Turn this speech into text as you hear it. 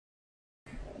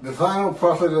the final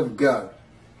prophet of God,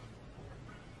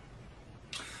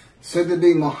 said to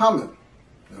be Mohammad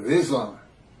of Islam.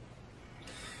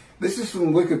 This is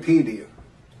from Wikipedia.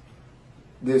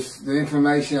 The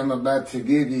information I'm about to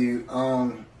give you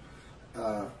on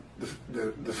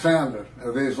the founder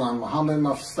of Islam, Muhammad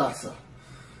Mustafa.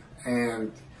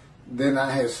 And then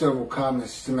I have several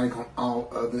comments to make on all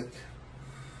of it.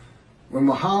 When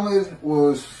Muhammad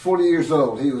was 40 years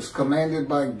old, he was commanded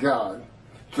by God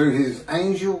through his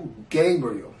angel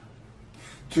Gabriel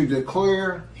to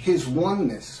declare his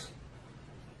oneness.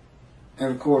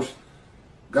 And of course,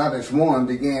 God is one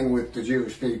began with the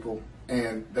Jewish people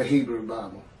and the Hebrew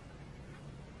Bible.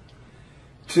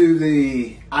 To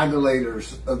the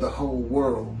idolaters of the whole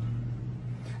world,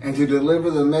 and to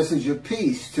deliver the message of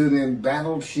peace to the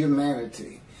embattled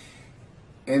humanity.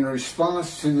 In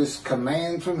response to this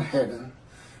command from heaven,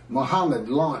 Muhammad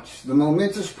launched the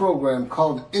momentous program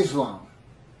called Islam,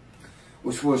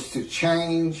 which was to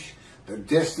change the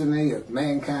destiny of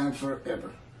mankind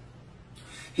forever.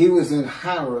 He was in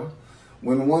Hira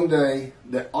when one day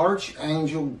the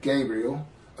archangel Gabriel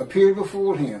appeared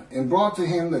before him and brought to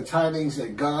him the tidings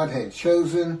that God had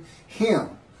chosen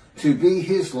him to be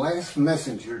his last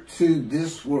messenger to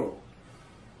this world,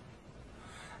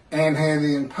 and had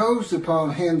imposed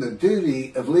upon him the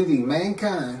duty of leading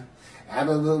mankind out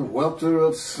of the welter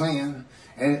of sin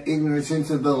and ignorance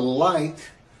into the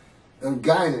light of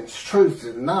guidance, truth,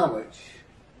 and knowledge,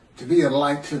 to be a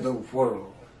light to the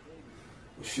world,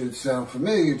 which should sound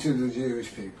familiar to the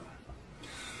Jewish people.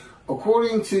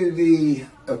 According to the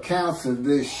accounts of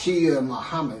this Shia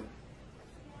Muhammad,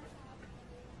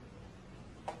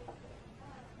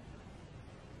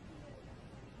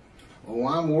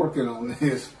 well, I'm working on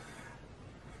this.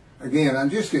 Again, I'm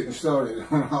just getting started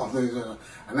on all this.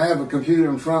 And I have a computer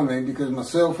in front of me because my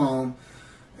cell phone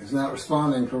is not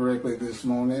responding correctly this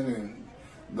morning. And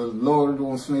the Lord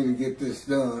wants me to get this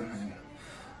done.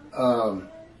 And,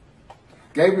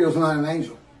 Gabriel's not an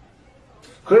angel.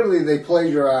 Clearly, they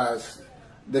plagiarized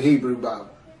the Hebrew Bible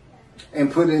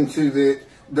and put into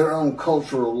their own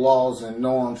cultural laws and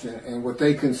norms and what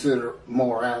they consider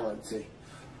morality.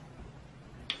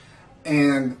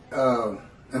 And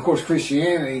of course,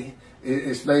 Christianity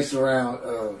is based around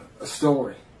a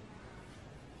story.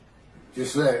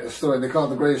 Just that, a story. They call it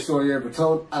the greatest story ever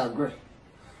told. I agree.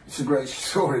 It's a great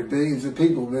story. Billions of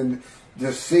people have been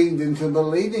deceived into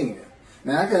believing it.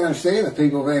 Now, I can understand the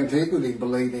people of antiquity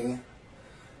believing it,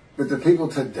 but the people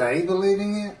today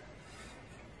believing it,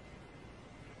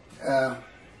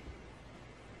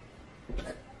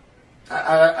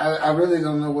 I really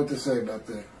don't know what to say about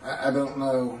that. I don't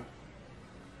know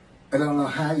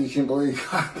how you can believe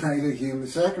God made a human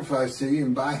sacrifice to you,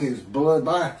 and by his blood,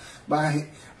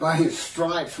 by his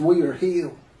stripes, we are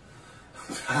healed.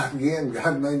 Again,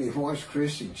 God made me watch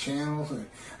Christian channels,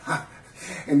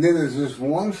 and then there's this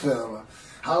one fella,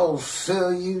 I'll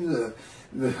sell you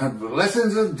the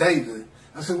blessings of David.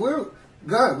 I said, well,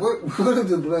 God, what are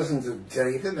the blessings of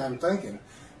David? I'm thinking.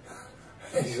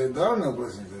 He said, there are no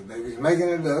blessings of David. He's making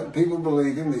it up. People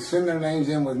believe him. They send their names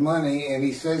in with money, and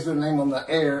he says their name on the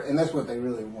air, and that's what they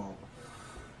really want.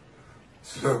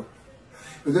 So,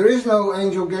 but there is no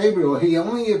angel Gabriel. He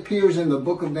only appears in the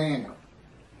book of Daniel.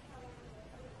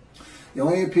 He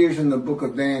only appears in the book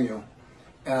of Daniel,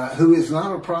 who is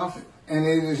not a prophet, and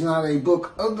it is not a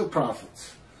book of the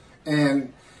prophets.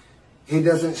 And he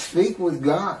doesn't speak with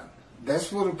God.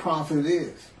 That's what a prophet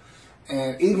is.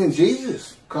 And even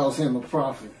Jesus calls him a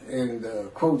prophet and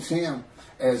quotes him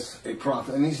as a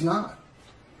prophet, and he's not.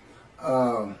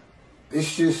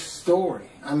 It's just story.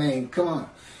 I mean, come on.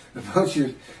 A bunch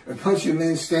of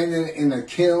men standing in a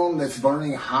kiln that's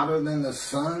burning hotter than the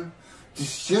sun,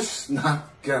 it's just not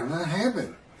gonna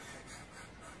happen.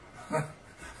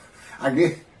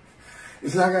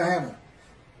 It's not gonna happen.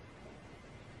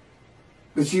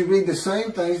 But you read the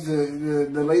same things,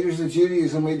 the leaders of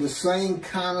Judaism read the same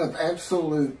kind of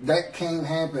absolute, that can't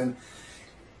happen.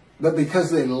 But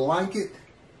because they like it,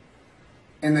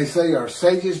 and they say our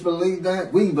sages believe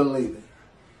that, we believe it.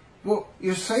 Well,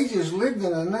 your sages lived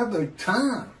in another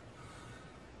time.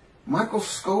 Michael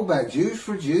Skobac, Jews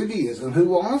for Judaism,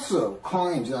 who also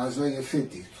claims Isaiah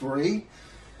 53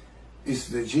 is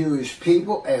the Jewish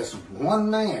people as one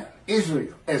man,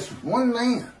 Israel as one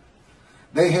man.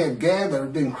 They had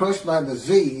gathered, been crushed by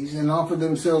disease, and offered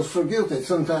themselves for guilt at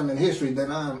some time in history that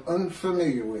I'm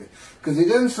unfamiliar with. Because he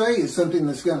doesn't say it's something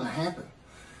that's going to happen.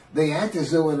 They act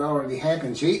as though it already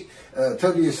happened.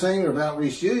 W. Singer of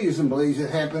Outreach Judaism believes it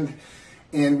happened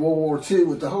in World War II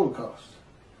with the Holocaust.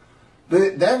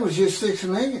 But that was just 6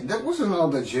 million. That wasn't all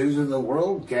the Jews of the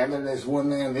world gathered as one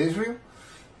man Israel.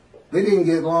 They didn't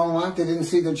get long life. They didn't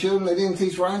see their children. They didn't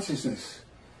teach righteousness.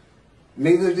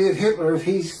 Neither did Hitler if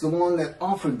he's the one that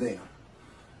offered them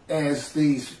as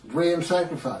these ram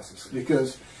sacrifices,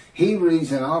 because he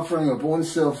reads an offering of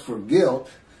oneself for guilt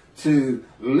to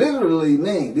literally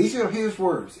mean, these are his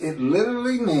words, it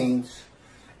literally means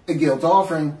a guilt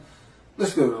offering.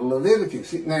 Let's go to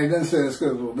Leviticus. Now, he doesn't say let's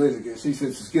go to Leviticus. He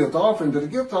says it's a guilt offering, but a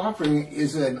guilt offering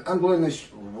is an unblemished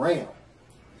ram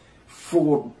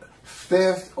for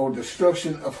theft or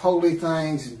destruction of holy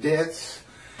things, debts.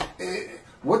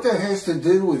 What that has to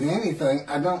do with anything,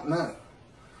 I don't know.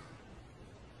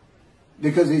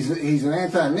 Because he's an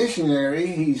anti-missionary.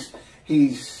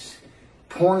 He's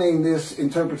pointing this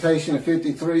interpretation of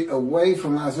 53 away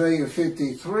from Isaiah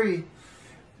 53.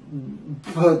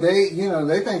 But they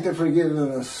think they're forgiven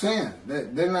of sin.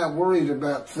 They're not worried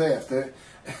about theft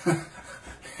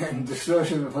and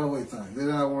destruction of holy things. They're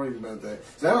not worried about that.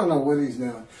 So I don't know what he's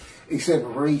doing, except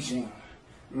reaching,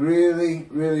 really,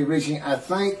 really reaching. I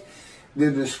think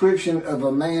the description of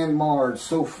a man marred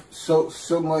so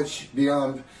much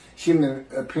beyond human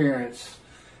appearance,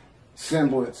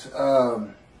 semblance,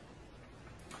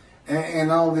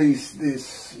 and all this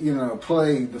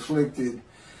plague afflicted,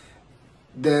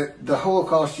 that the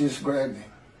Holocaust just grabbed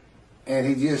him and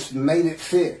he just made it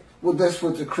fit. Well, that's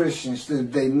what the Christians do.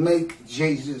 They make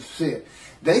Jesus fit.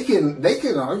 They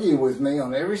can argue with me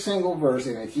on every single verse,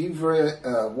 and if you've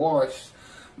watched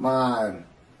my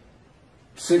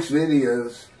 6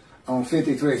 videos on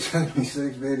 53, it took me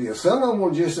 6 videos. Some of them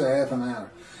were just a half an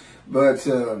hour, but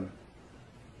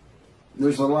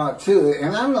there's a lot to it,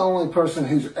 and I'm the only person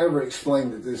who's ever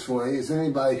explained it this way. Is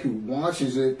anybody who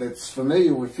watches it that's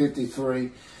familiar with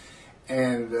 53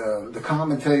 and the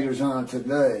commentators on it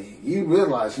today, you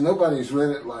realize nobody's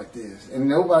read it like this, and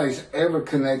nobody's ever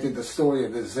connected the story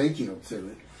of Ezekiel to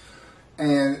it.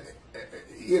 And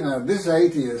this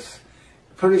atheist,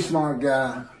 pretty smart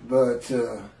guy, but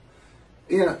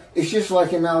it's just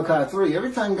like in Malachi 3.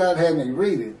 Every time God had me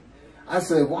read it, I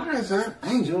said, why is that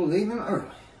angel leaving early?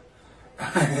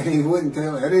 And he wouldn't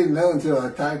tell me. I didn't know until I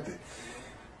typed it.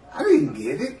 I didn't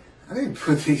get it. I didn't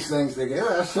put these things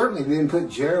together. I certainly didn't put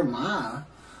Jeremiah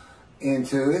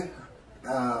into it.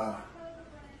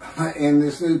 In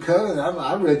this new covenant,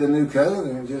 I read the new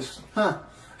covenant and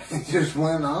it just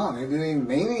went on. It didn't even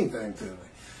mean anything to me,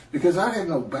 because I had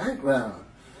no background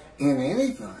in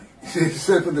anything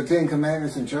except for the 10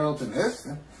 Commandments and Charlton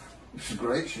Heston. It's a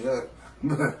great show,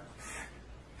 but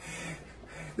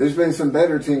there's been some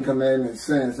better 10 Commandments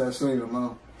since. I've seen them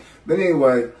all. But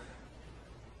anyway,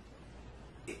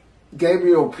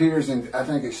 Gabriel appears in, I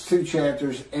think it's 2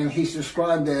 chapters, and he's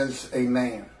described as a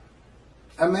man.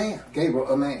 A man.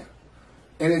 Gabriel, a man.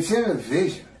 And it's in a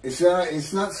vision.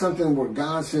 It's not something where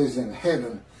God says in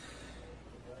heaven,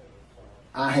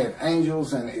 I have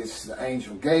angels, and it's the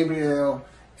angel Gabriel,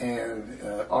 and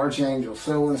Archangel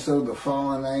so-and-so, the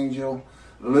fallen angel,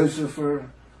 Lucifer.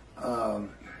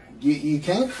 You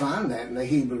can't find that in the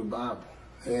Hebrew Bible.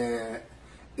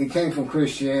 It came from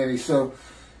Christianity. So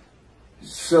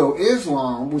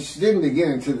Islam, which didn't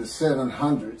begin until the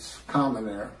 700s, Common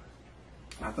Era,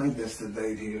 I think that's the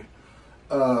date here,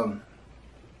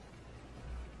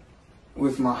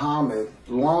 with Mohammad,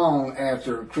 long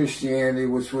after Christianity,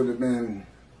 which would have been,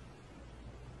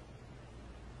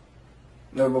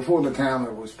 before the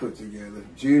Talmud was put together.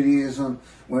 Judaism,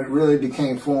 when it really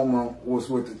became formal, was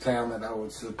with the Talmud, I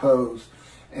would suppose,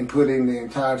 and putting the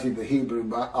entirety of the Hebrew,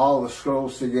 all the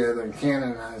scrolls together and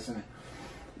canonizing it.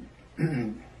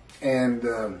 And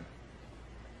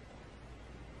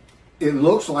it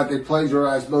looks like they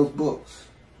plagiarized both books.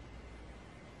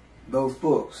 Both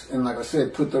books. And like I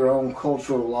said, put their own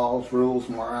cultural laws, rules,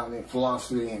 morality, and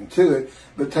philosophy into it,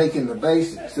 but taking the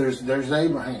basics. There's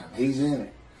Abraham. He's in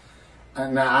it.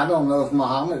 And now, I don't know if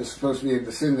Muhammad is supposed to be a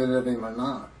descendant of him or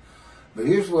not. But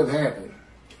here's what happened.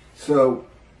 So,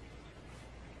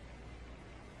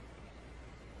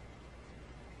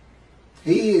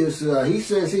 he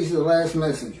says he's the last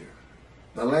messenger,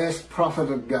 the last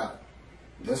prophet of God.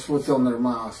 That's what's on their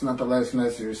mouth. It's not the last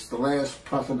messenger, it's the last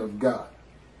prophet of God.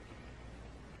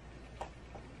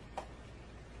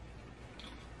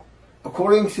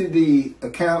 According to the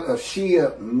account of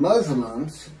Shia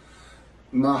Muslims,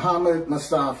 Muhammad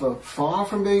Mustafa, far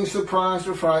from being surprised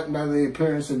or frightened by the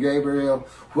appearance of Gabriel,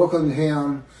 welcomed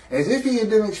him as if he had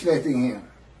been expecting him.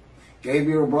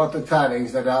 Gabriel brought the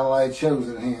tidings that Allah had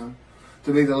chosen him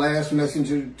to be the last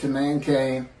messenger to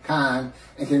mankind,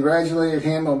 and congratulated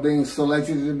him on being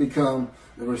selected to become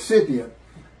the recipient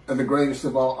of the greatest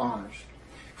of all honors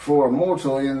for a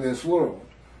mortal in this world,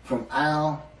 from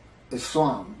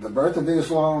Al-Islam, the birth of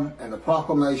Islam, and the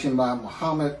proclamation by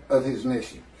Muhammad of his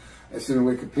mission. It's in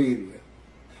Wikipedia.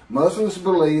 Muslims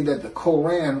believe that the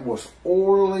Quran was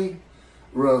orally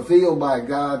revealed by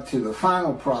God to the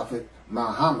final prophet,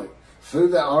 Muhammad, through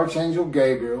the Archangel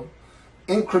Gabriel,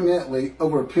 incrementally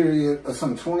over a period of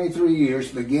some 23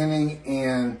 years, beginning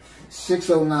in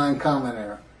 609 Common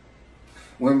Era,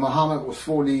 when Muhammad was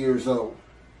 40 years old.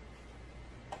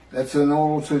 That's an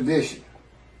oral tradition.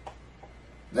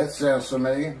 That sounds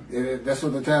familiar. That's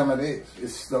what the Talmud is.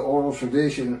 It's the oral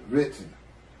tradition written,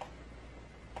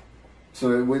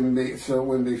 so it wouldn't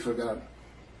be forgotten.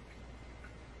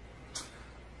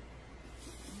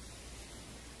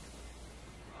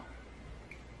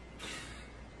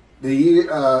 The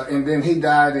year, and then he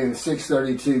died in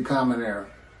 632 Common Era.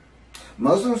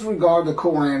 Muslims regard the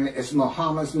Quran as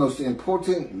Muhammad's most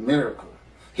important miracle.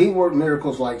 He worked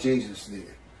miracles like Jesus did.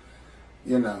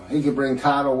 You know, he could bring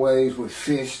tidal waves with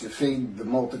fish to feed the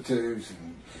multitudes.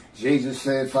 And Jesus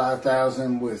fed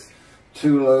 5,000 with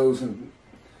 2 loaves and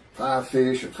 5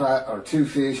 fish, or 2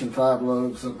 fish and 5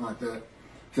 loaves, something like that.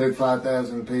 Fed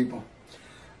 5,000 people.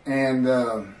 And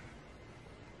a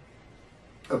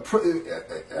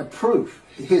proof,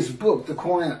 his book, the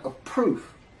Quran, a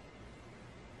proof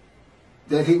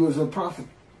that he was a prophet,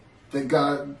 that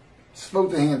God spoke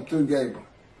to him through Gabriel,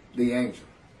 the angel.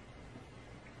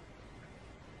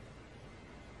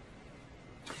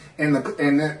 And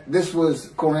this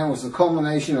Quran was the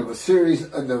culmination of a series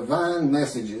of divine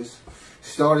messages,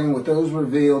 starting with those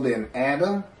revealed in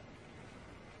Adam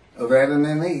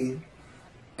and Eve,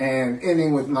 and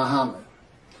ending with Muhammad.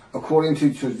 According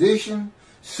to tradition,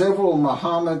 several of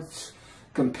Muhammad's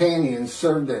companions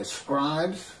served as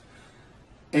scribes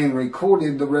and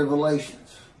recorded the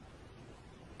revelations.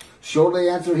 Shortly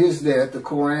after his death, the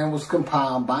Quran was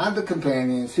compiled by the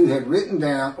companions who had written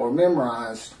down or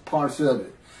memorized parts of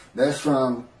it. That's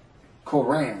from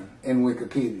Quran in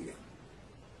Wikipedia.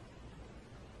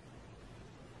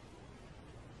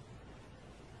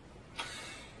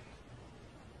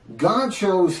 God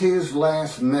chose his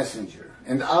last messenger.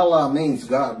 And Allah means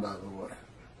God, by the way.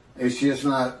 It's just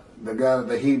not the God of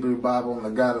the Hebrew Bible and the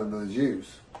God of the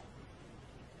Jews.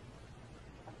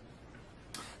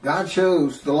 God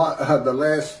chose the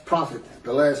last prophet,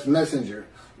 the last messenger,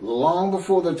 long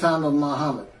before the time of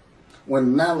Muhammad,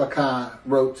 when Malachi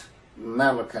wrote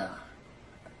Malachi.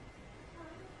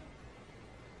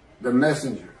 The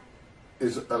messenger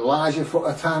is Elijah for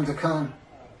a time to come.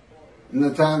 And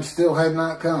the time still had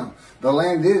not come. The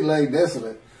land did lay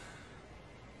desolate,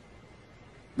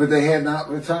 but they had not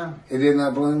returned. It did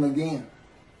not bloom again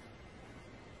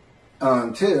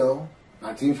until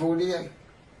 1948.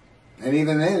 And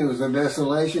even then it was a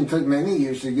desolation. It took many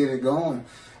years to get it going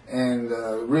and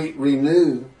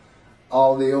renew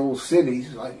all the old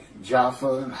cities like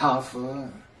Jaffa and Haifa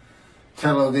and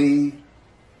Tel Aviv.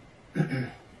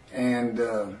 And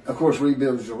of course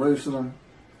rebuild Jerusalem.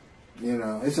 You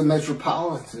know, it's a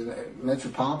metropolitan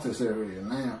area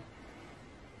now.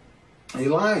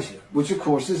 Elijah, which of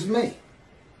course is me.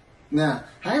 Now,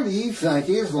 how do you think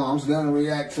Islam's going to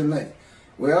react to me?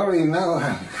 We already know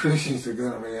how the Christians are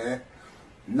going to react.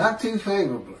 Not too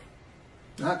favorably.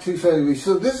 Not too favorably.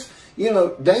 So this, you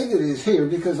know, David is here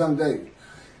because I'm David.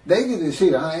 David is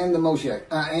here. I am the Moshiach.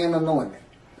 I am anointed.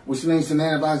 Which means the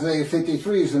man of Isaiah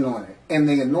 53 is anointed. And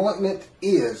the anointment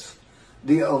is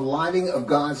the alighting of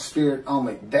God's Spirit on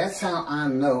me. That's how I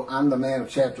know I'm the man of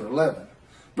chapter 11,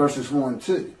 verses 1 and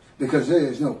 2. Because there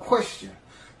is no question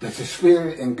that the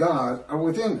Spirit and God are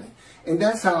within me. And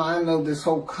that's how I know this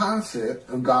whole concept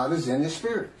of God is in His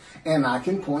Spirit. And I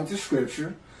can point to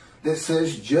Scripture that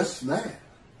says just that.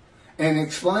 And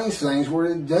explains things where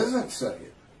it doesn't say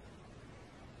it.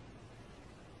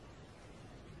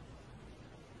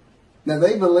 Now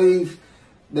they believe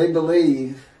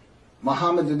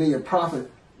Muhammad to be a prophet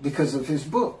because of his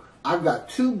book. I've got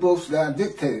 2 books God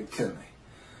dictated to me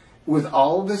with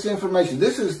all this information.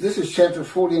 This is chapter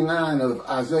 49 of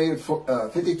Isaiah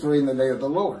 53 in the day of the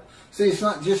Lord. See, it's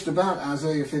not just about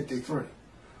Isaiah 53.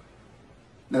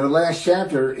 Now the last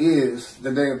chapter is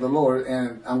the day of the Lord,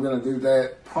 and I'm going to do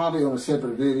that probably on a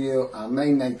separate video. I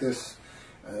may make this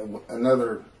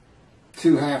another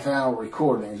 2 half-hour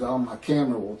recordings. All my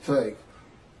camera will take.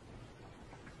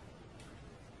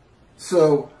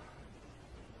 So,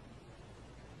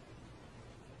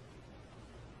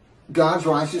 God's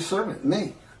righteous servant,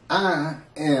 me. I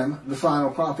am the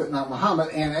final prophet, not Muhammad.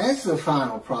 And as the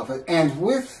final prophet, and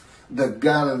with the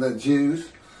God of the Jews,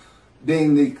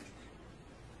 being the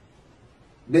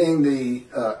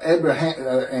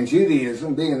Abraham and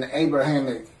Judaism being the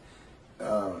Abrahamic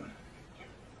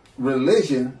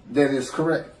religion that is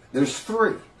correct. There's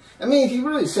 3. I mean, if you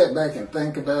really sit back and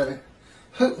think about it,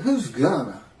 who's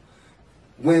gonna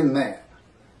win that?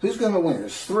 Who's going to win?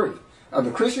 There's three. Are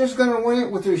the Christians going to win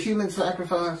it with their human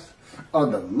sacrifice? Are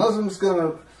the Muslims going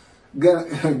to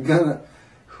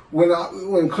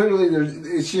when clearly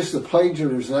it's just a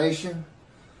plagiarization?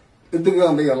 They're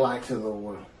going to be a light to the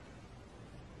world.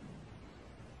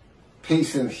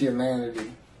 Peace and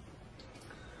humanity.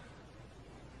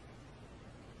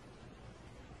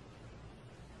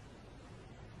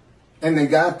 And they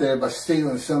got there by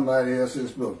stealing somebody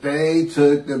else's book. They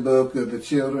took the book of the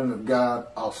children of God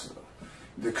also.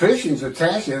 The Christians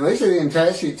attached it. At least they didn't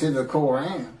attach it to the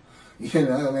Koran. You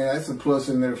know, I mean, that's a plus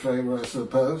in their favor, I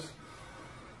suppose.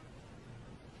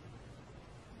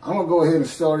 I'm going to go ahead and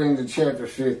start into chapter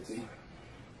 50.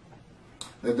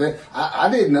 I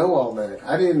didn't know all that.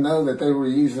 I didn't know that they were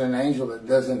using an angel that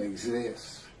doesn't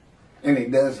exist. And he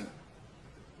doesn't.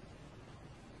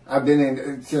 I've been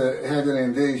had an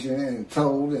envision and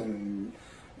told and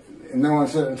in no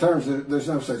uncertain terms that there's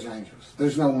no such angels.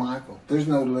 There's no Michael. There's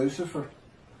no Lucifer.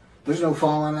 There's no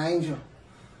fallen angel.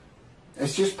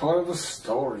 It's just part of a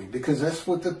story because that's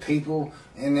what the people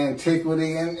in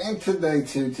antiquity and today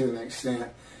too, to an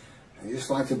extent, they just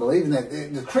like to believe in that.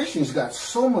 The Christians got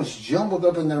so much jumbled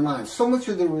up in their minds. So much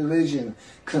of the religion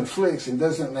conflicts and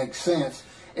doesn't make sense.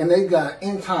 And they've got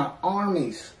entire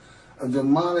armies of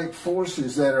demonic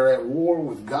forces that are at war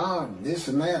with God, and this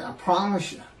and that. I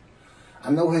promise you. I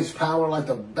know his power like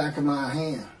the back of my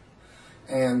hand.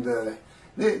 And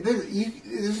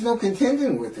there's no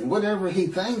contending with him. Whatever he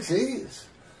thinks is.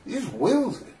 He just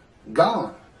wills it.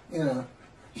 Gone. You know.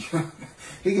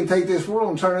 He can take this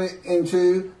world and turn it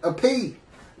into a pea.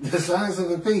 The size of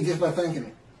a pea just by thinking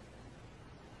it.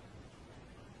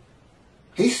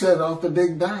 He set off the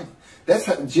Big Bang. That's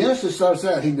how Genesis starts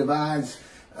out. He divides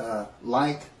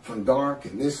light from dark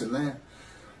and this and that.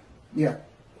 Yeah.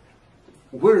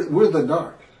 We're the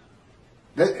dark.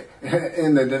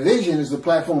 And the division is the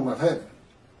platform of heaven.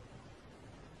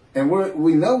 And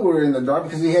we know we're in the dark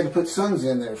because he had to put suns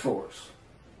in there for us.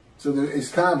 So it's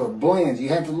kind of a blend. You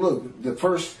have to look.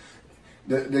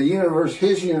 The universe,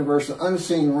 his universe, the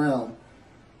unseen realm,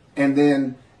 and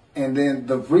then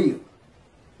the real.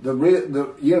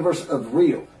 The universe of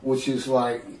real, which is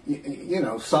like, you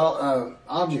know,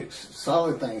 objects,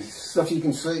 solid things, stuff you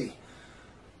can see,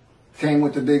 came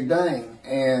with the Big Bang.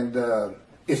 And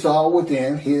it's all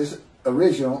within his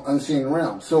original unseen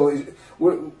realm. So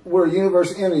we're a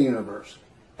universe in a universe.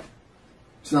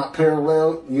 It's not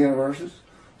parallel universes,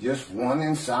 just one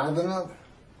inside of another.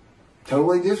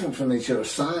 Totally different from each other.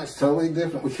 Science, totally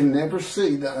different. We can never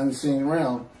see the unseen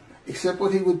realm except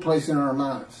what he would place in our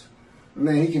minds. I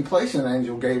mean, he can place an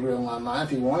angel Gabriel in my mind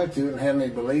if he wanted to and have me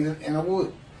believe it, and I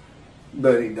would.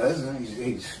 But he doesn't.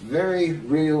 He's very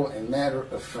real and matter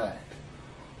of fact.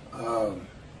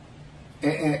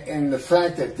 And the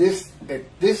fact that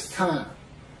at this time,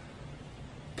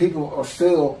 people are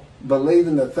still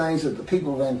believing the things of the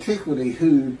people of antiquity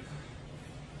who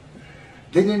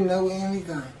didn't know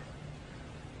anything.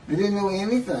 They didn't know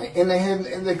anything, and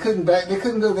they couldn't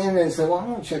go in there and say, "Well, I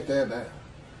want to check that out.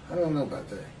 I don't know about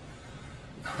that."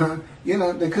 You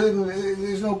know, they couldn't.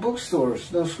 There's no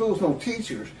bookstores, no schools, no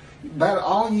teachers. About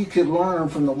all you could learn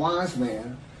from the wise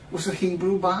men was the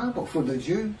Hebrew Bible for the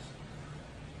Jews,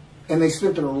 and they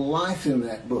spent their life in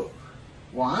that book.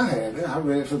 Well, I haven't. I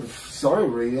read it started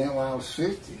reading it when I was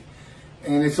 50,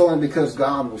 and it's only because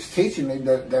God was teaching me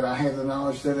that I have the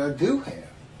knowledge that I do have.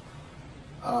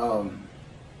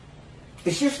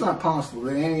 It's just not possible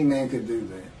that any man could do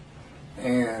that,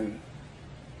 and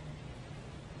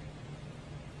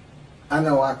I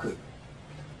know I couldn't.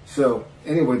 So,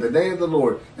 anyway, the day of the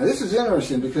Lord. Now, this is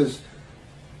interesting because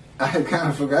I had kind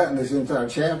of forgotten this entire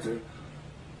chapter.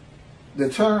 The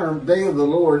term day of the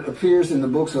Lord appears in the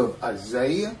books of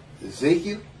Isaiah,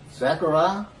 Ezekiel,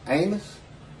 Zechariah, Amos,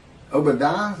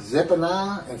 Obadiah,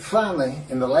 Zephaniah, and finally,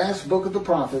 in the last book of the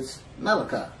prophets,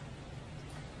 Malachi.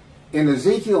 In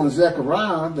Ezekiel and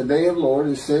Zechariah, the day of the Lord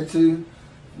is said to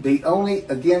be only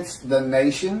against the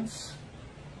nations,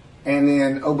 and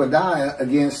in Obadiah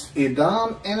against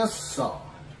Edom and Esau,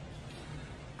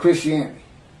 Christianity,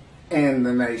 and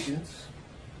the nations.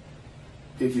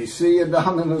 If you see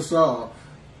Edom and Esau,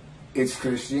 it's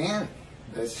Christianity.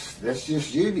 That's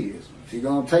just Judaism. If you're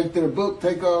going to take their book,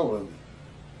 take all of it.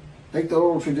 Take the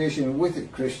oral tradition with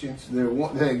it, Christians.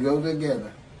 They go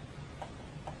together.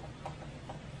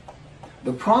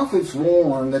 The prophets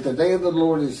warn that the day of the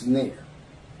Lord is near,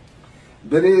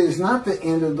 but it is not the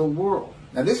end of the world.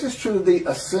 Now, this is true of the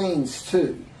Essenes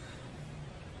too,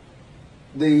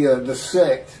 the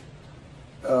sect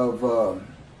of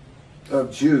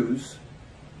Jews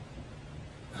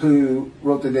who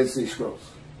wrote the Dead Sea Scrolls.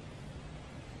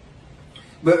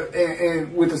 But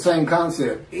and with the same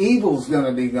concept, evil's going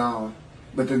to be gone,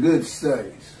 but the good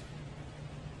stays.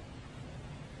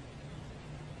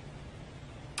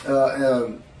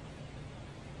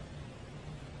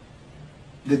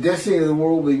 The destiny of the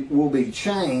world will be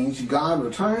changed. God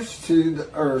returns to the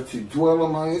earth to dwell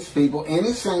among his people in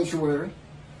his sanctuary,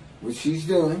 which he's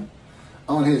doing,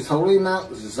 on his holy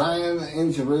Mount Zion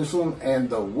in Jerusalem, and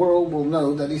the world will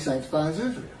know that he sanctifies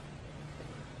Israel.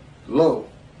 Lo,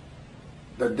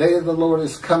 the day of the Lord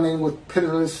is coming with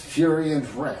pitiless fury and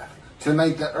wrath, to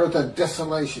make the earth a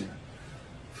desolation,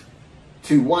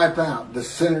 to wipe out the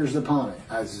sinners upon it.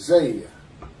 Isaiah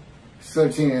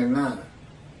 13:9.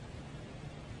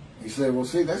 You say, well,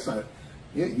 see, that's not,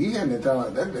 you haven't been talking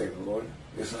about that day of the Lord.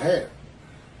 Yes, I have.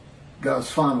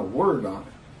 God's final word on it.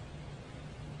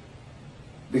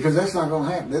 Because that's not going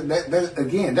to happen.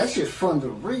 Again, that's just fun to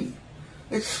read.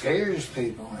 It scares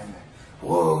people. And,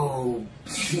 whoa,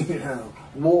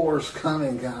 war's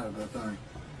coming kind of a thing.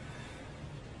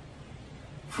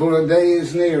 For a day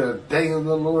is near, a day of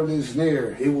the Lord is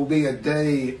near. It will be a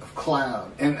day of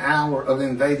cloud, an hour of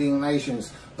invading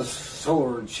nations. A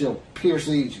sword shall pierce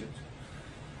Egypt,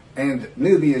 and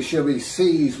Nubia shall be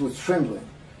seized with trembling.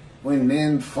 When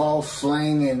men fall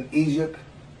slain in Egypt,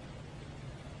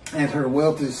 and her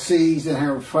wealth is seized, and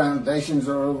her foundations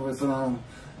are overthrown.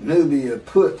 Nubia,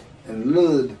 Put, and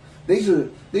Lud. These are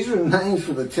names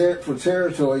for for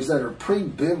territories that are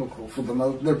pre-biblical for the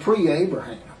most. They're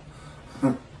pre-Abraham.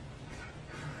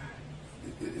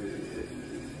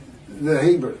 The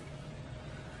Hebrew.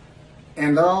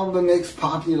 And all the mixed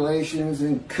populations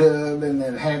in Cub and the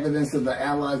inhabitants of the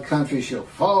allied countries shall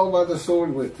fall by the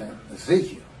sword with them.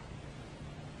 Ezekiel.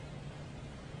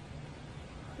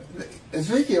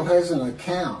 Ezekiel has an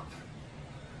account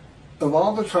of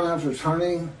all the tribes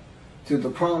returning to the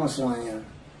promised land,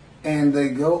 and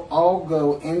they all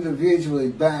go individually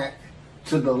back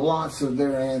to the lots of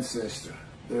their ancestry.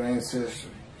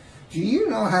 Do you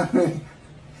know how many?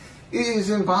 It is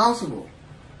impossible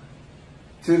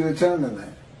to determine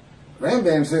that.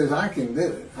 Rambam says, I can do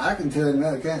it. I can tell him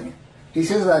that, can't you? He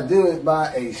says, I do it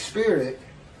by a spirit,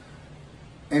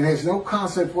 and has no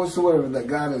concept whatsoever that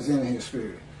God is in his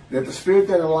spirit. That the spirit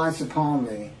that alights upon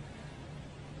me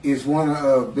is one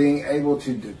of being able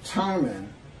to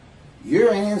determine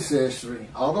your ancestry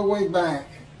all the way back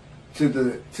to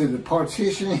the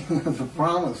partitioning of the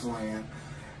promised land,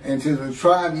 and to the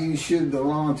tribe you should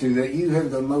belong to, that you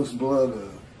have the most blood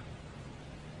of.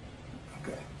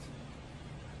 Okay.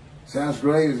 Sounds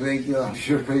great, Ezekiel. I'm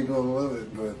sure people will love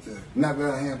it, but not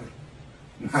going to happen.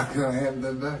 Not going to happen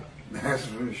today. That's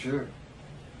for sure.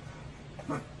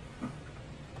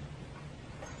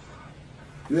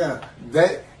 Yeah,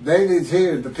 David's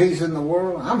here. The peace in the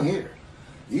world. I'm here.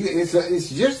 It's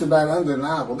just about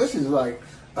undeniable. This is like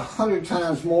 100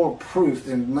 times more proof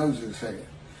than Moses had.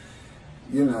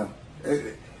 You know,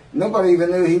 nobody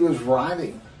even knew he was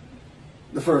writing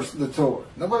the Torah.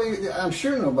 I'm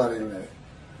sure nobody knew.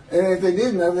 And if they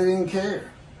did know, they didn't care.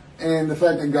 And the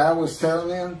fact that God was telling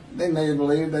them, they may have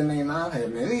believed, they may not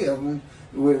have. Many of them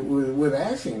would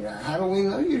ask him, how do we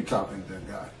know you're talking to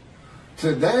God?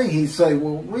 Today he'd say,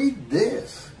 well, read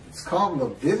this. It's called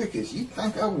Leviticus. You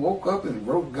think I woke up and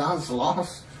wrote God's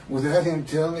laws without him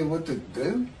telling me what to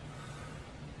do?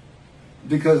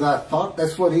 Because I thought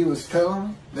that's what he was telling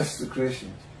me? That's the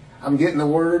Christians. I'm getting the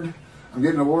word. I'm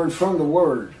getting the word from the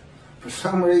word. For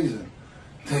some reason,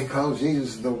 they call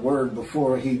Jesus the word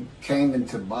before he came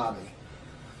into body.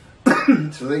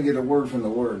 So they get a word from the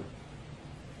word.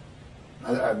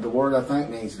 The word, I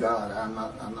think, means God. I'm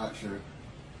not sure.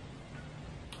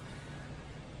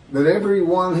 But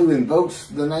everyone who invokes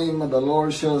the name of the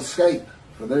Lord shall escape,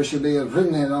 for there shall be a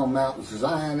remnant on Mount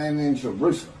Zion and in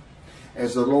Jerusalem,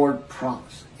 as the Lord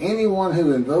promised. Anyone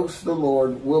who invokes the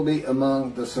Lord will be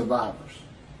among the survivors.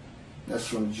 That's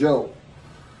from Job.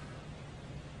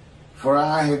 For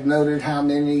I have noted how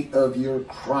many of your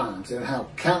crimes and how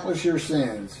countless your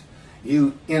sins,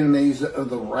 you enemies of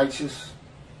the righteous,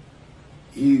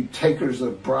 you takers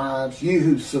of bribes, you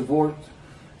who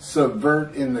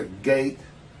subvert in the gate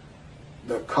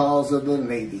the cause of the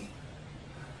needy.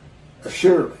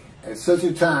 Surely, at such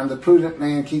a time, the prudent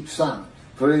man keeps silent,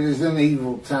 for it is an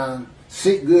evil time.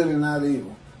 Seek good and not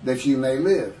evil, that you may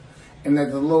live, and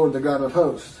that the Lord, the God of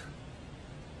hosts,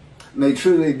 may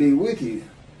truly be with you,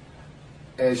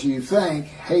 as you think,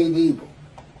 hate evil.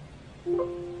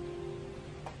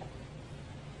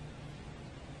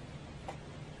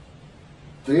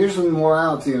 So here's some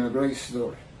morality in a great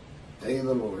story. Day of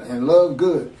the Lord. And love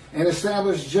good. And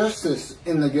establish justice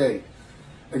in the gate.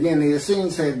 Again, the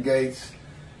Essenes had gates.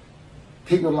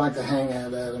 People like to hang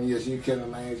out at them, as you can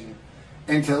imagine.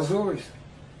 and tell stories.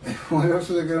 What else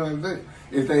are they going to do?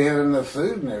 If they had enough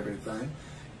food and everything,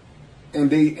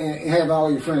 and have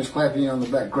all your friends clapping you on the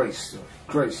back. Great story,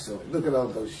 great story. Look at all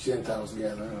those Gentiles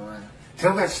gathering around.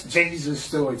 Tell that Jesus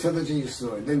story. Tell the Jesus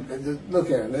story. Then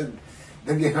look at them.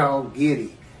 They get all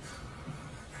giddy.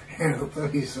 And they'll throw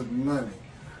you some money.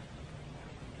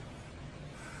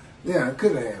 Yeah, it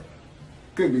could happen.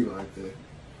 Could be like that.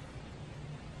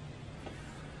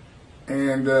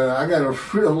 And I got a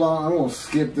real long, I'm going to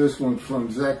skip this one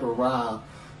from Zechariah,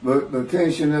 but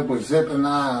finishing up with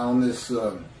Zephaniah on this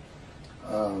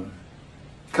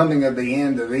coming of the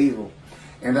end of evil.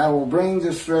 And I will bring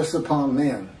distress upon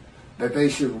men, that they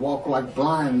should walk like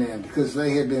blind men, because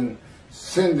they have been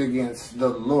sinned against the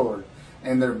Lord.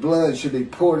 And their blood should be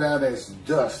poured out as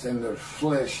dust, and their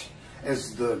flesh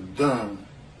as the dung.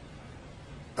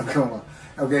 Oh, come on.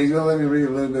 Okay, so let me read a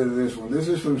little bit of this one. This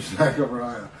is from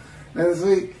Zechariah. Now,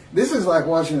 see, this is like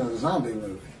watching a zombie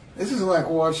movie. This is like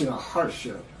watching a heart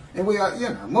show. And we are,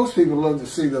 most people love to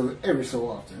see those every so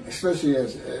often, especially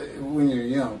as when you're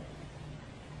young.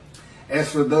 As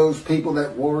for those people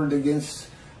that warred against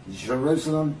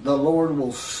Jerusalem, the Lord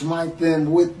will smite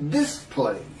them with this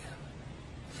plague.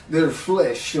 Their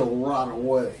flesh shall rot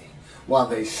away while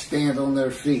they stand on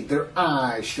their feet. Their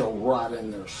eyes shall rot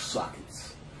in their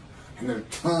sockets, and their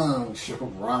tongues shall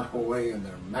rot away in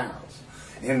their mouths.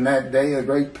 In that day a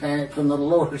great panic from the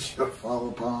Lord shall fall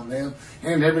upon them,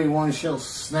 and everyone shall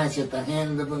snatch at the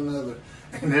hand of another,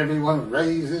 and everyone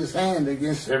raise his hand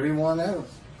against everyone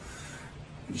else.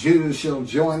 Judah shall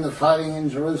join the fighting in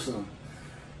Jerusalem.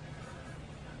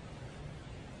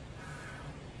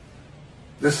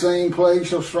 The same plague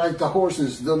shall strike the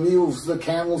horses, the mules, the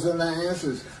camels, and the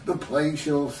asses. The plague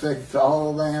shall affect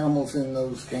all the animals in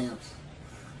those camps.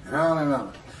 And on and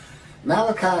on.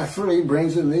 Malachi 3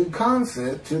 brings a new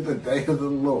concept to the day of the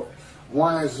Lord.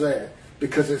 Why is that?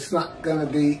 Because it's not going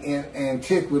to be in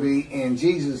antiquity in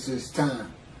Jesus'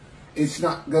 time. It's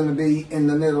not going to be in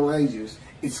the Middle Ages.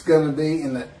 It's going to be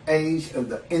in the age of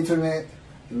the internet,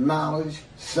 knowledge,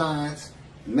 science,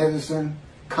 medicine,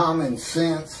 common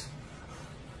sense.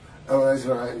 Oh, that's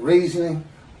right, reasoning,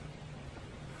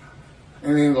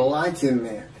 and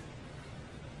enlightenment.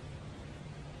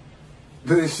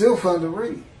 But it's still fun to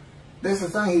read. That's the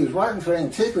thing, he was writing for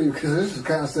antiquity, because this is the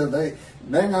kind of stuff they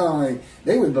not only,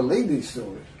 they would believe these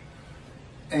stories.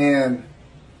 And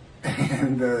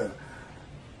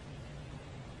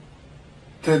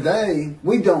today,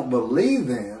 we don't believe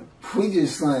them. We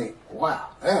just think, wow,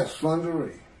 that's fun to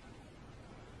read.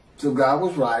 So God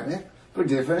was writing it for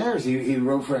different eras. He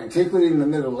wrote for antiquity in the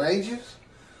Middle Ages.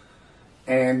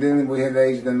 And then we had the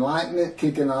Age of Enlightenment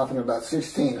kicking off in about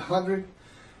 1600.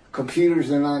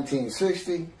 Computers in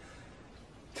 1960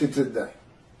 to today.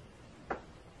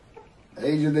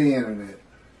 Age of the Internet.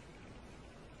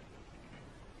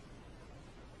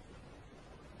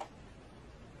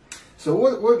 So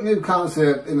what new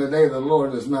concept in the day of the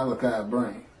Lord does Malachi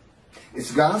bring?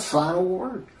 It's God's final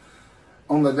word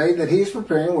on the day that He is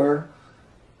preparing, where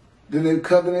the new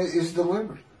covenant is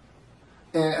delivered.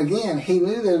 And again, He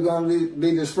knew they were going to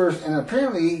be dispersed, and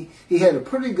apparently He had a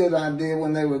pretty good idea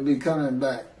when they would be coming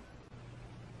back.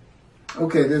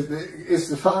 Okay, it's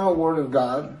the final word of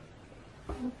God,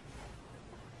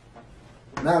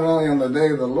 not only on the day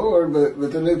of the Lord, but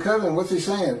with the new covenant. What's He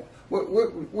saying?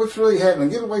 What's really happening?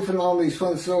 Get away from all these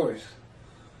fun stories.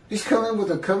 He's coming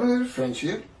with a covenant of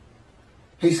friendship.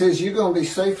 He says you're going to be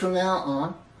safe from now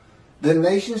on. The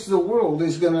nations of the world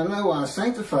is going to know I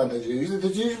sanctified the Jews, that the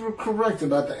Jews were correct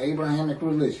about the Abrahamic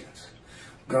religions.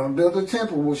 Going to build a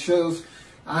temple which shows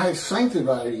I have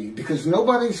sanctified you, because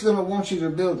nobody's going to want you to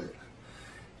build it.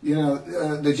 You know,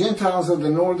 the Gentiles of the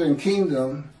northern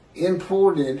kingdom,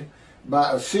 imported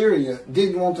by Assyria,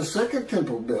 didn't want the second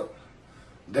temple built.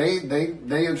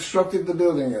 They obstructed the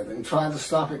building of it and tried to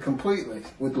stop it completely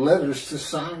with letters to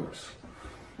Cyrus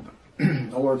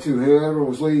or to whoever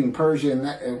was leading Persia in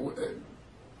that,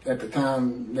 at the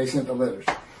time they sent the letters.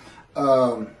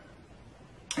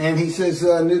 And he says,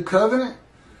 new covenant,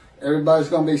 everybody's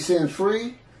going to be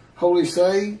sin-free, holy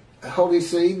seed.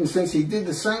 And since he did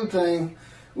the same thing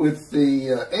with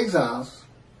the exiles,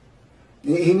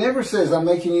 he never says, I'm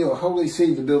making you a holy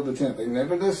seed to build the temple. He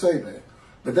never does say that.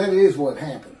 But that is what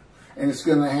happened. And it's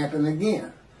going to happen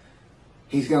again.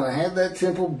 He's going to have that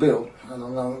temple built, I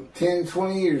don't know, 10,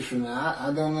 20 years from now.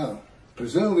 I don't know.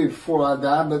 Presumably before I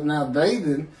die. But now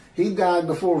David, he died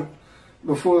before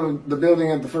the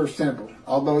building of the first temple.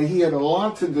 Although he had a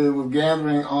lot to do with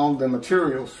gathering all the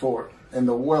materials for it and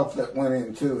the wealth that went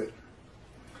into it.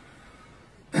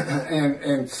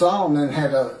 and Solomon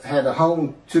had a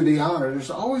home to be honored. There's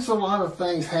always a lot of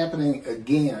things happening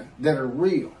again that are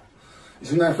real.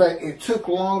 As a matter of fact, it took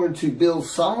longer to build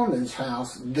Solomon's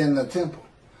house than the temple.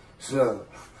 So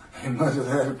he must have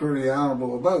had a pretty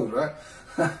honorable abode, right?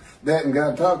 That and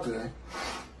God talked to him.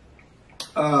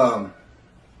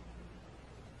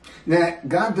 Now,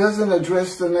 God doesn't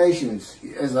address the nations.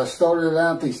 As I started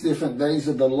out, these different days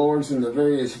of the Lord's in the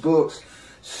various books,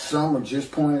 some are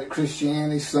just pointed at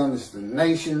Christianity, some is the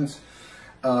nations.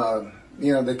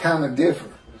 They kind of differ.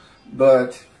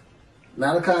 But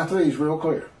Malachi 3 is real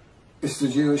clear. It's the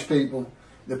Jewish people,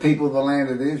 the people of the land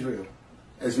of Israel,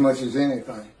 as much as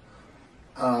anything.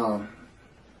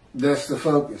 That's the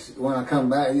focus. When I come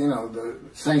back, the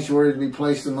sanctuary to be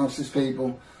placed amongst his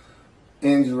people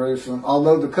in Jerusalem.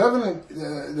 Although the covenant,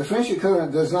 the friendship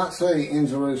covenant does not say in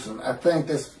Jerusalem. I think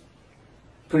that's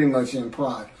pretty much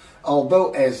implied.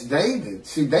 Although as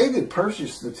David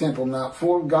purchased the temple not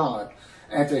for God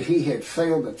after he had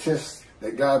failed the test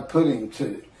that God put him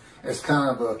to, as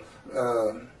kind of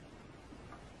a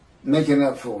making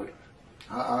up for it.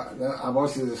 I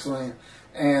watched this land.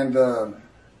 And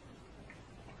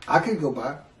I could go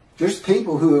back. There's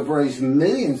people who have raised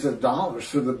millions of dollars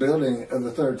for the building of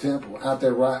the third temple out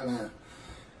there right now.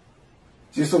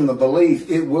 Just on the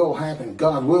belief it will happen.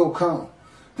 God will come.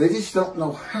 They just don't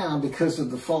know how because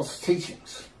of the false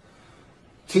teachings.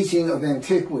 Teaching of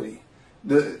antiquity.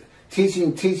 The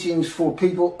teachings for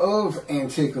people of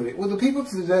antiquity. Well, the people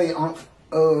today aren't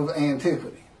of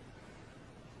antiquity.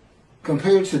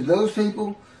 Compared to those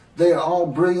people, they are all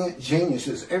brilliant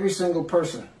geniuses. Every single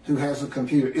person who has a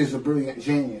computer is a brilliant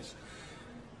genius.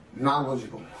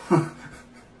 Knowledgeable.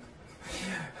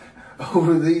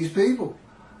 Over these people.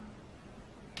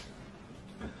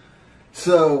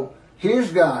 So,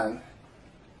 here's God.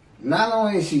 Not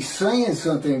only is he saying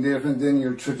something different than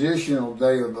your traditional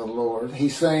day of the Lord,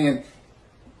 he's saying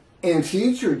in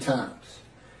future times,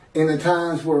 in the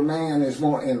times where man is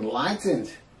more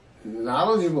enlightened,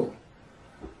 knowledgeable,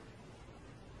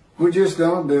 we're just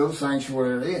going to build a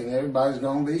sanctuary and everybody's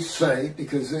going to be safe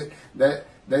because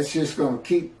that's just going to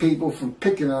keep people from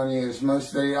picking on you as much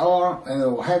as they are, and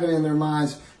they'll have it in their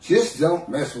minds, just don't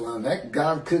mess with them. That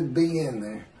God could be in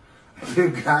there.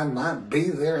 God might be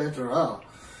there after all.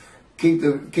 Keep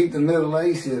the Middle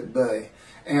East at bay.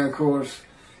 And of course,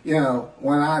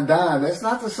 when I die, that's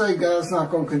not to say God's not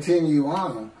going to continue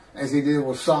on as he did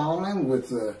with Solomon,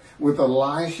 with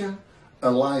Elijah.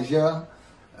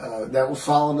 That was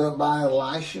followed up by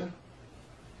Elisha.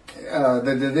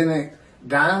 The Davidic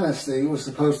dynasty was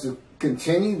supposed to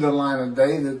continue the line of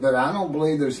David, but I don't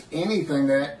believe there's anything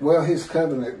that, well, his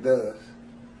covenant does.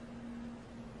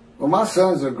 Well, my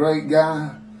son's a great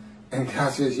guy, and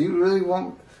God says,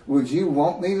 would you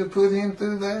want me to put him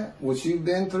through that? What you've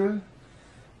been through?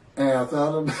 And I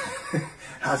thought about it.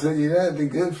 I said, that'd be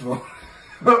good for him.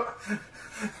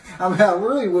 I mean, I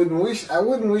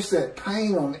wouldn't wish that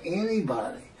pain on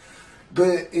anybody.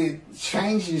 But it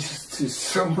changes to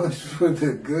so much for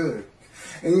the good.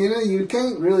 And you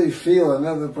can't really feel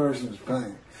another person's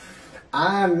pain.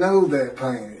 I know that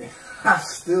pain. I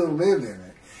still live in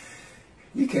it.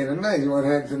 You can't imagine what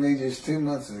happened to me just 2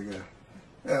 months ago.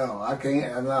 Oh, I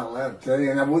can't. I'm not allowed to tell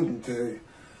you, and I wouldn't tell you.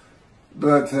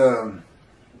 But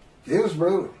it was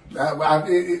brutal.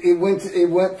 It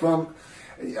went from,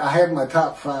 I had my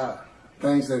top 5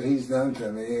 things that he's done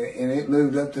to me, and it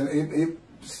moved up to, it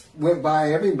went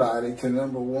by everybody to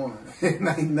number 1. It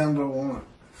made number 1.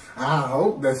 I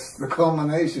hope that's the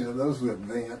culmination of those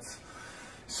events.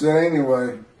 So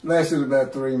anyway, lasted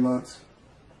about 3 months.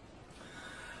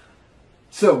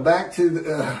 So back to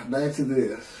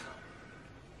this.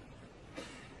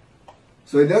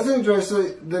 So it doesn't address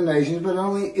the nations, but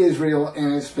only Israel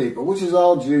and its people, which is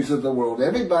all Jews of the world.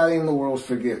 Everybody in the world is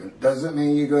forgiven. Doesn't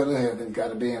mean you go to heaven. Got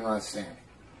to be in right standing.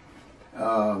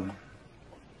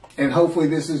 And hopefully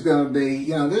this is going to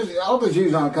be, all the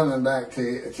Jews aren't coming back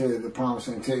to the promised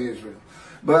land, to Israel.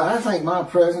 But I think my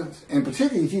presence, and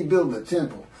particularly if you build the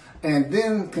temple, and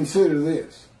then consider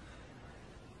this.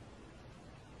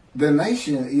 The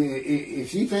nation,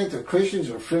 if you think the Christians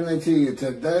are friendly to you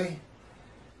today,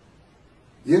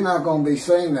 you're not going to be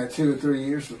saying that 2 or 3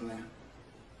 years from now.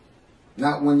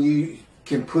 Not when you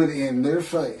can put in their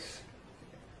face,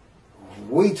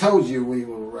 we told you we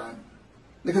were right.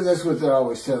 Because that's what they're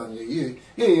always telling you. You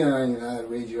don't even know how to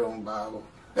read your own Bible.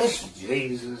 That's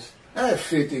Jesus. That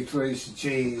 53 is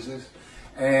Jesus.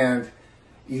 And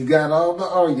you got all the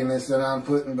arguments that I'm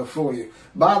putting before you.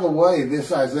 By the way,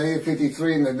 this Isaiah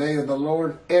 53 in the day of the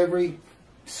Lord, every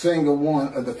single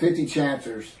one of the 50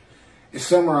 chapters is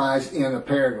summarized in a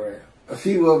paragraph. A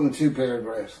few of them 2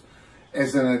 paragraphs.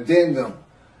 as an addendum.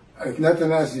 If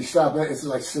nothing else, you stop it. It's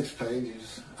like 6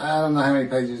 pages. I don't know how many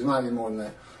pages. It might be more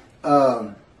than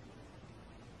that.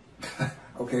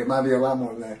 Okay, it might be a lot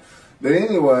more than that. But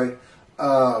anyway,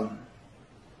 yeah,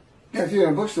 if you're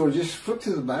in a bookstore, just flip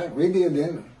to the back, read the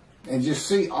addendum, and just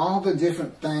see all the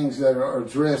different things that are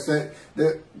addressed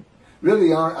that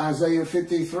really aren't Isaiah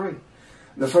 53.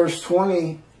 The first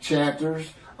 20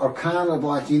 chapters are kind of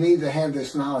like, you need to have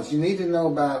this knowledge. You need to know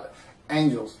about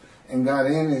angels and God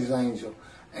and his angel.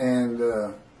 And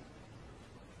a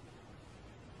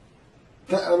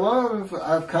lot of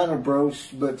I've kind of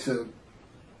broached, but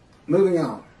moving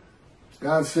on.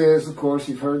 God says, of course,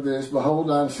 you've heard this, behold,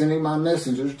 I'm sending my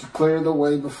messengers to clear the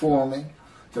way before me,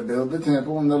 to build the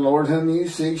temple, and the Lord whom you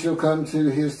seek shall come to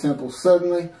his temple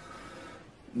suddenly.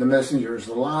 The messenger is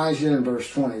Elijah in verse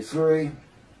 23.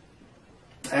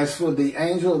 As for the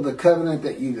angel of the covenant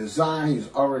that you desire, he's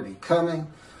already coming.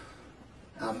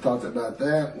 I've talked about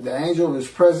that. The angel of his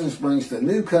presence brings the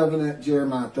new covenant,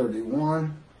 Jeremiah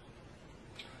 31.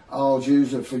 All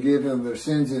Jews are forgiven of their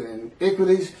sins and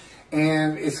iniquities.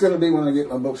 And it's going to be when I get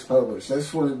my books published.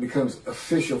 That's when it becomes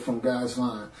official from God's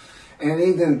line. And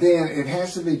even then, it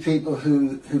has to be people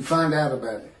who find out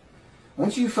about it.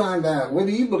 Once you find out,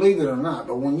 whether you believe it or not,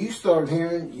 but when you start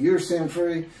hearing you're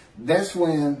sin-free, that's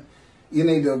when you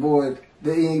need to avoid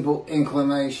the evil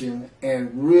inclination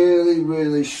and really,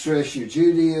 really stress your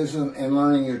Judaism and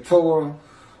learning your Torah,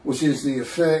 which is the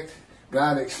effect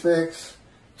God expects,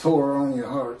 Torah on your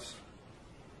hearts.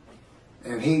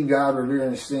 And heed God, revere,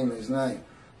 and esteem his name.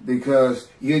 Because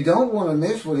you don't want to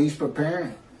miss what he's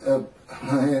preparing. You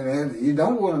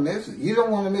don't want to miss it. You don't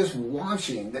want to miss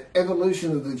watching the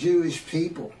evolution of the Jewish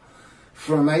people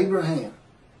from Abraham.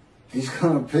 He's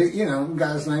going to pick, you know,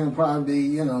 guy's name will probably be,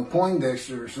 you know,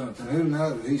 Poindexter or something. Who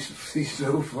knows? He's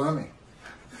so funny.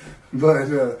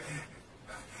 But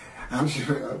I'm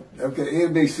sure, okay,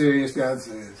 it'll be serious, God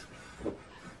says.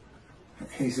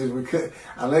 He says,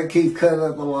 I let Keith cut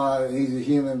up a lot. He's a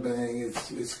human being.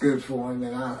 It's good for him.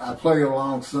 And I play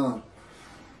along some.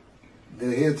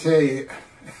 But he'll tell you,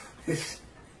 it's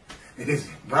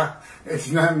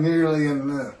not nearly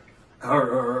enough.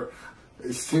 Or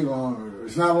it's too long. Or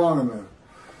it's not long enough.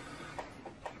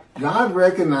 God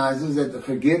recognizes that the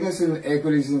forgiveness and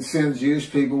equities and sin of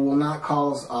Jewish people will not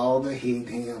cause all to heed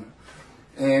him.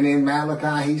 And in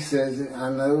Malachi, he says it,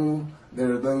 I know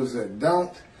there are those that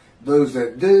don't. Those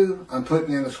that do, I'm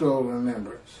putting in the scroll of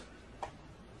remembrance.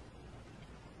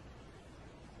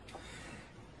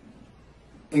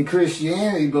 In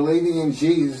Christianity, believing in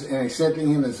Jesus and accepting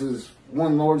him as his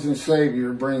one Lord and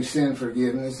Savior brings sin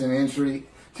forgiveness and entry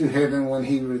to heaven when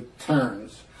he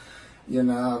returns. You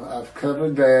know, I've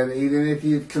covered that. Even if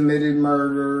you've committed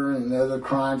murder and other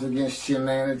crimes against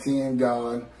humanity and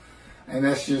God, and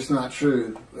that's just not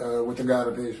true with the God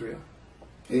of Israel.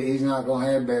 He's not going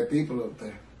to have bad people up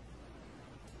there.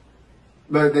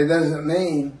 But that doesn't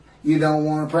mean you don't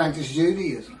want to practice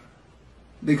Judaism.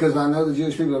 Because I know the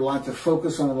Jewish people would like to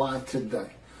focus on life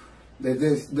today.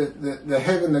 The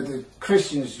heaven that the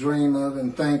Christians dream of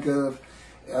and think of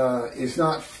is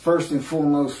not first and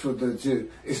foremost for the Jew.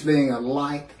 It's being a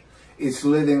light. It's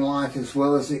living life as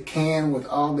well as it can with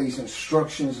all these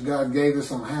instructions God gave us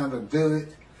on how to do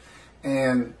it.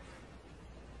 And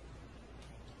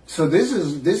so this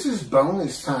is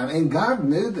bonus time, and God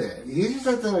knew that. You just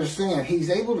have to understand, he's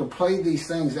able to play these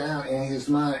things out in his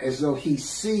mind as though he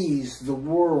sees the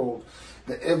world,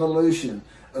 the evolution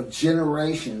of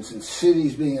generations and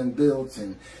cities being built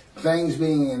and things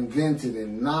being invented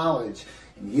and knowledge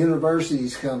and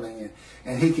universities coming in.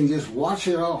 And he can just watch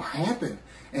it all happen,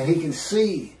 and he can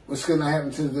see what's going to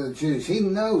happen to the Jews. He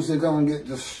knows they're going to get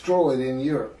destroyed in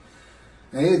Europe.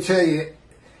 And he'll tell you,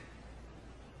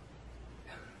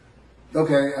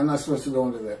 okay, I'm not supposed to go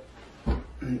into that.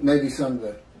 Maybe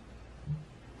someday.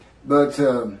 But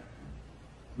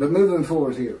moving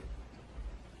forward here,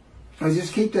 I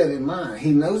just keep that in mind.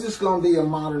 He knows it's going to be a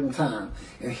modern time.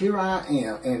 And here I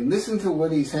am. And listen to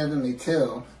what he's having me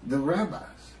tell the rabbis.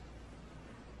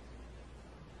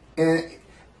 And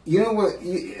you know what?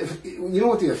 You know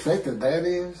what the effect of that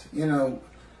is? You know,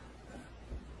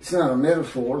 it's not a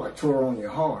metaphor like Torah on your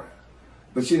heart.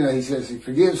 But, you know, he says he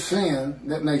forgives sin.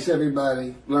 That makes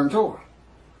everybody learn Torah.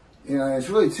 You know, it's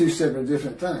really two separate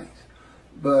different things.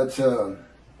 But so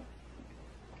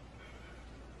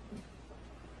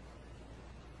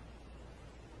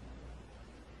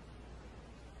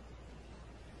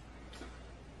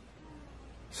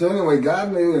anyway,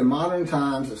 God knew in modern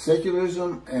times of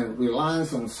secularism and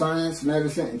reliance on science,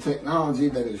 medicine, and technology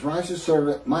that his righteous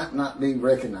servant might not be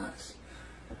recognized.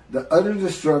 The utter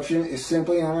destruction is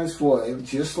simply on its way,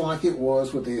 just like it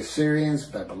was with the Assyrians,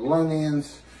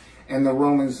 Babylonians, and the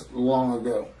Romans long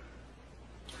ago.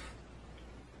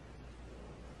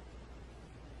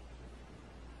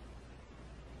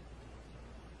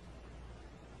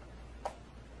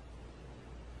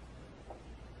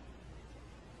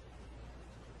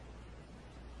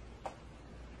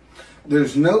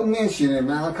 There's no mention in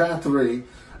Malachi 3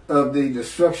 of the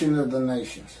destruction of the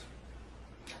nations,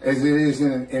 as it is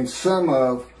in some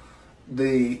of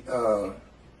the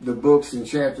books and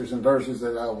chapters and verses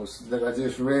that I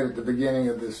just read at the beginning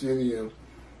of this video,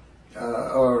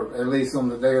 or at least on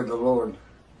the day of the Lord.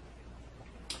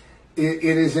 It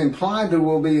is implied there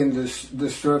will be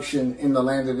destruction in the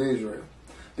land of Israel,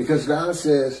 because God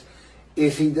says,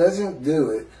 if He doesn't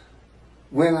do it,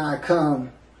 when I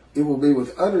come, it will be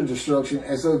with utter destruction,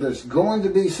 as though there's going to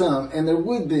be some, and there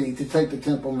would be, to take the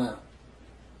Temple Mount.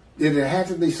 It would have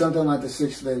to be something like the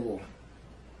 6-day war.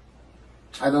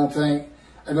 I don't think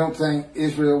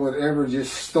Israel would ever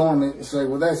just storm it and say,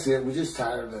 well, that's it, we're just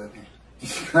tired of it. You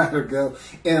gotta go.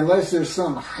 And unless there's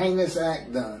some heinous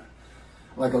act done,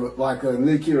 like a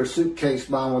nuclear suitcase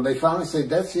bomb, where they finally say,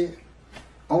 that's it.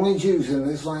 Only Jews in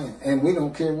this land, and we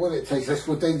don't care what it takes. That's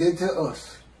what they did to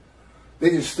us.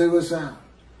 They just threw us out.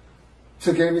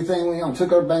 Took everything we owned,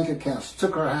 took our bank accounts,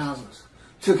 took our houses,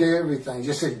 took everything,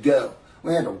 just said go.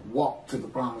 We had to walk to the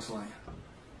promised land.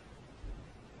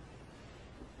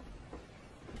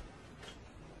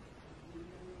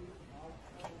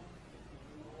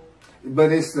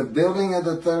 But it's the building of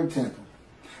the third temple.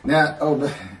 Now,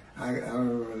 I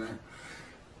remember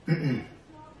now.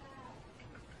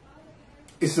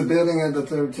 It's the building of the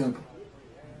third temple.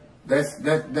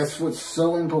 That's what's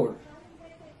so important.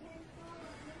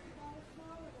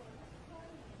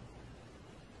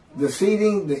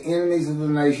 Defeating the enemies of the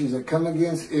nations that come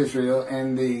against Israel,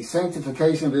 and the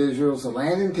sanctification of Israel as a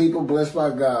land and people blessed by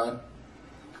God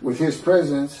with His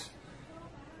presence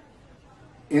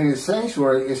in His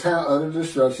sanctuary, is how utter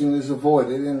destruction is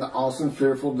avoided in the awesome,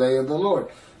 fearful day of the Lord.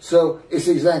 So it's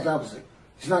the exact opposite.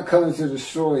 He's not coming to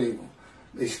destroy evil.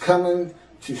 He's coming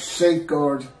to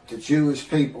safeguard the Jewish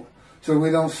people, so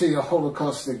we don't see a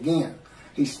Holocaust again.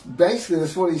 Basically,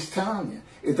 that's what He's telling you.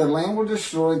 If the land were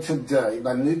destroyed today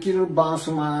by nuclear bombs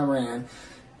from Iran,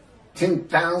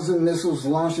 10,000 missiles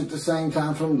launched at the same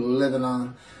time from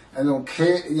Lebanon, and don't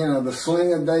care, the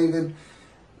sling of David,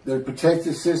 their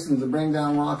protective system to bring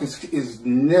down rockets is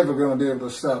never going to be able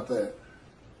to stop that.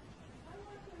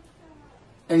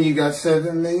 And you got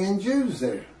 7 million Jews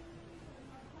there.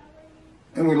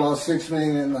 And we lost 6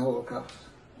 million in the Holocaust.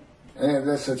 And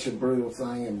that's such a brutal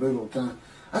thing and brutal time.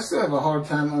 I still have a hard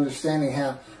time understanding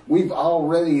how we've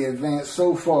already advanced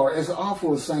so far, as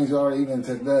awful as things are even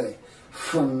today,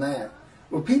 from that.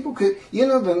 Well, people could,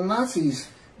 the Nazis,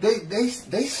 they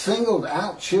singled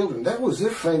out children. That was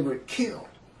their favorite kill.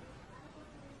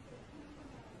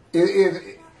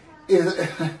 If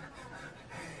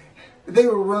they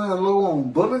were running low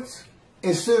on bullets,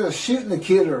 instead of shooting the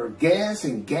kid or gas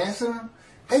and gassing them,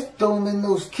 they throw them in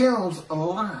those kilns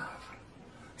alive.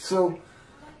 So,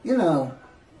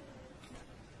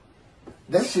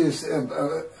 that's just,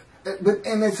 and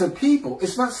it's a people.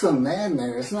 It's not some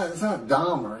madman. It's not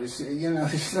Dahmer.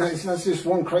 It's not just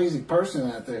one crazy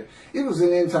person out there. It was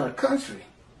an entire country,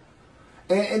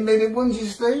 and it wasn't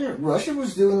just there. Russia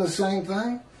was doing the same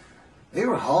thing. They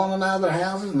were hauling them out of their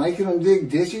houses, making them dig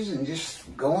ditches, and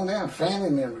just going down.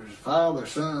 Family members, father,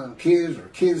 son, kids, or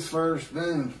kids first,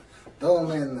 boom, throw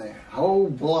them in there. Whole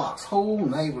blocks, whole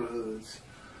neighborhoods.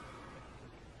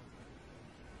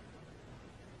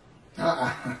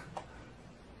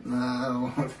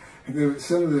 No,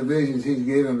 some of the visions He's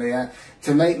given me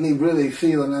to make me really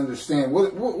feel and understand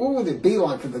what would it be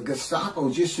like for the Gestapo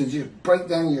just to break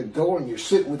down your door, and you're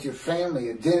sitting with your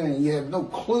family at dinner and you have no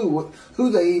clue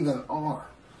who they even are,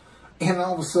 and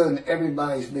all of a sudden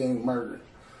everybody's being murdered,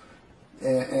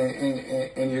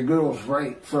 and your girl's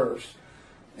raped first,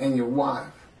 and your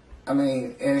wife. I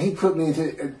mean, and He put me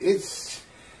into it's,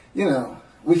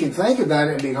 we can think about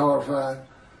it and be horrified.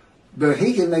 But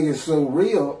He can make it so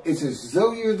real, it's as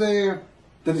though you're there,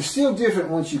 but it's still different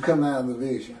once you come out of the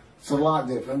vision. It's a lot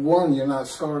different. One, you're not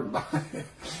scarred by it.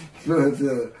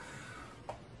 But,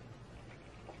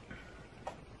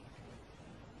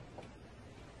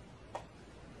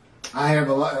 I have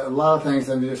a lot of things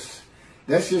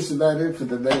that's just about it for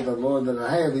the day of the Lord that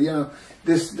I have.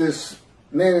 This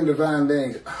man in divine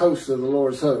being, host of the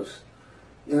Lord's host,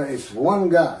 it's one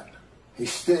God.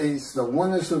 It's the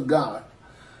oneness of God.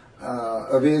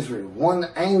 Of Israel, one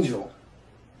angel,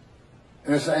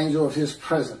 and it's the angel of His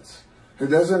presence, who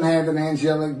doesn't have an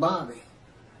angelic body.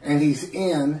 and he's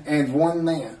in and one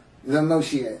man, the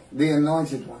Moshiach, the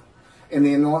anointed one. And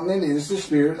the anointment is the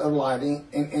spirit of lighting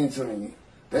and entering you.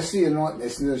 That's the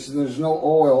anointment. There's no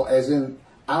oil as in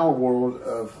our world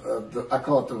of the, I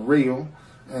call it the real,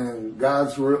 and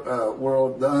God's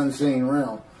world, the unseen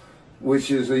realm,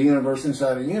 which is a universe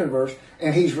inside a universe,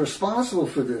 and he's responsible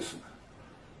for this one.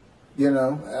 You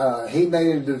know, he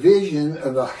made a division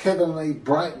of the heavenly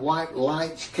bright white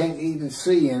lights, can't even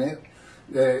see in it.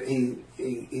 That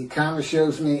he kind of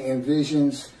shows me in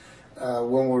visions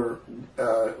when we're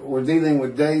dealing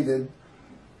with David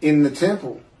in the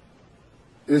temple.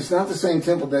 It's not the same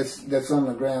temple that's on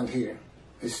the ground here.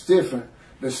 It's different,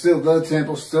 but still the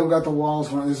temple, still got the walls.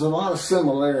 There's a lot of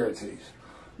similarities,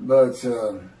 but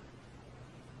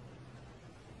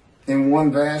in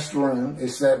one vast room,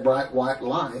 it's that bright white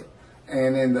light,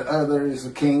 and in the other is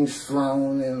the king's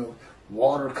throne and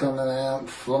water coming out and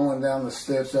flowing down the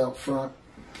steps out front.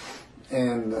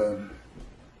 And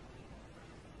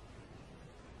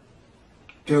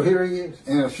till here he is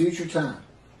in a future time.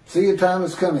 See, a time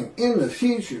is coming in the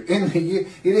future, in the year.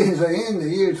 He didn't say in the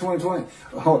year 2020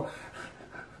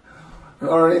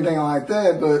 or anything like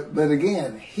that. But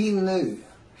again, he knew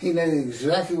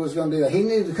exactly what was going to be. He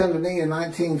knew to come to me in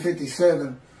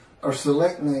 1957 or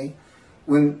select me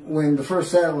when the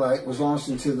first satellite was launched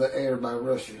into the air by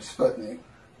Russia, Sputnik.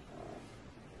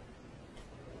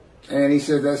 And he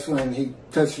said that's when he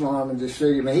touched my arm and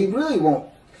disfigured me. He really won't.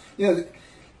 You know,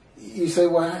 you say,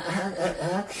 well,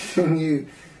 how can you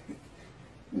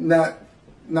not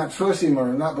trust him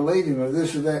or not believe him or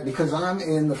this or that? Because I'm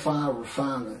in the fire of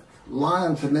refinement.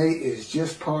 Lying to me is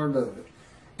just part of it.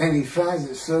 And he finds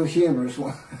it so humorous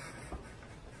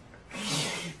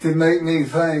to make me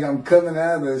think I'm coming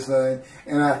out of this thing.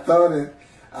 And I thought it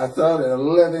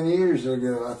 11 years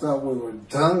ago. I thought we were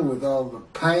done with all the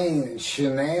pain and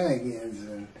shenanigans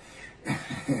and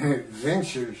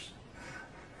adventures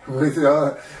with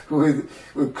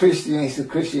Christianity. So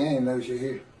Christianity knows you're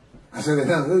here. I said,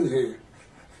 no, who's here?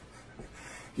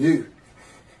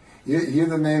 You're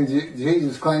the man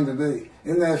Jesus claimed to be.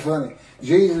 Isn't that funny?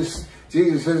 Jesus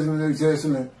says in the New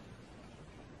Testament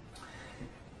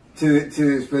to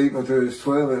his people, to his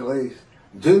 12 at least,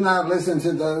 do not listen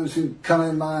to those who come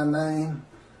in my name.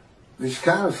 Which is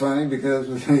kind of funny because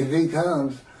if he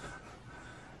comes,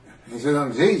 he said,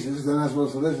 I'm Jesus, then I'm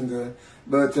supposed to listen to him.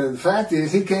 But the fact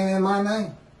is, he came in my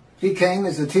name. He came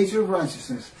as the teacher of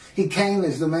righteousness. He came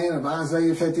as the man of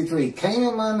Isaiah 53. He came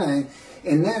in my name,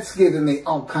 and that's given me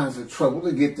all kinds of trouble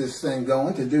to get this thing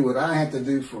going, to do what I have to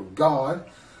do for God,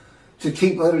 to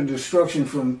keep utter destruction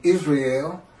from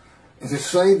Israel, and to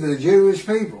save the Jewish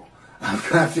people. I've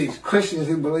got these Christians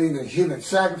who believe in human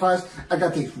sacrifice. I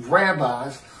got these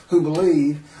rabbis who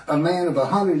believe a man of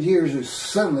 100 years is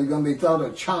suddenly going to be thought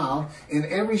a child, and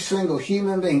every single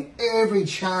human being, every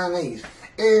Chinese,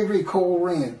 every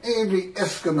Korean, every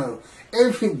Eskimo,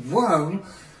 every one of them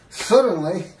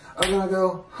suddenly are going to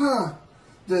go, huh,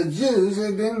 the Jews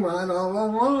have been right all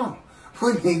along.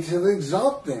 We need to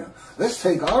exalt them. Let's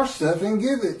take our stuff and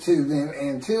give it to them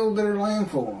and till their land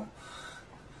for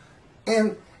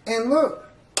them. And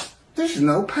look, there's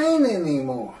no pain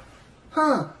anymore.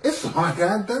 Huh, it's like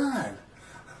I died.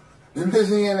 The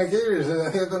Messianic era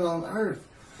is heaven on earth.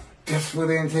 That's what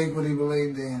antiquity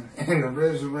believed in, and the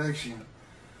resurrection.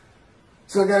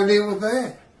 So I got to deal with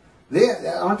that.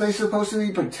 Aren't they supposed to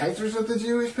be protectors of the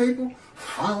Jewish people?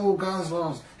 Follow God's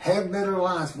laws, have better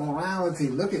lives, morality.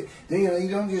 Look at, you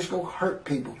don't just go hurt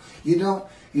people. You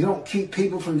don't keep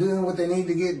people from doing what they need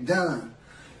to get done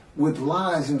with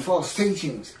lies and false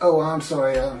teachings. Oh, I'm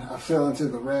sorry, I fell into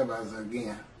the rabbis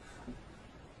again.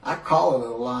 I call it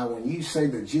a lie when you say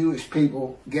the Jewish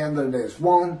people gathered as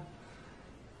one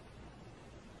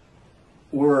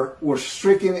were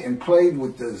stricken and plagued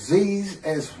with disease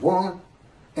as one,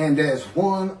 and as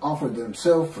one offered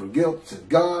themselves for guilt to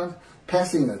God,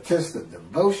 passing a test of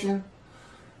devotion,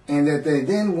 and that they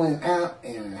then went out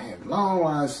and had long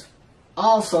lives,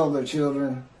 all saw their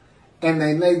children, and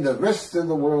they made the rest of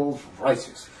the world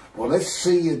righteous. Well, let's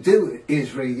see you do it,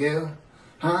 Israel.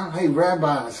 Huh? Hey,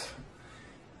 rabbis,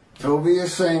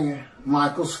 Tobias Singer,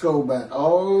 Michael Skoback,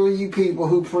 all you people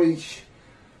who preach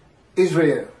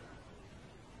Israel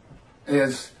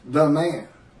as the man,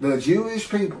 the Jewish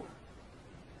people,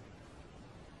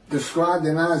 described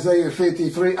in Isaiah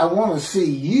 53, I want to see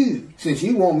you, since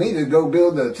you want me to go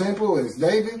build a temple as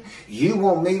David, you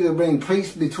want me to bring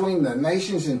peace between the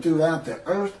nations and throughout the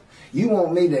earth, you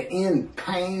want me to end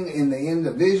pain in the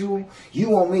individual, you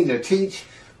want me to teach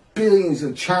billions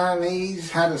of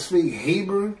Chinese how to speak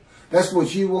Hebrew, That's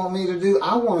what you want me to do?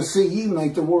 I want to see you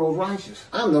make the world righteous.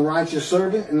 I'm the righteous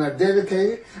servant, and I dedicate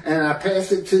it, and I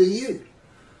pass it to you.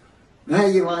 How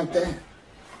you like that?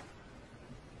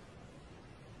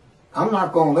 I'm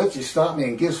not going to let you stop me,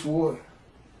 and guess what?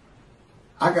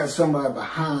 I got somebody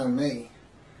behind me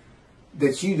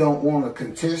that you don't want to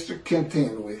contest or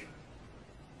contend with.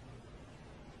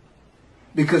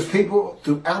 Because people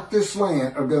throughout this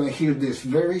land are going to hear this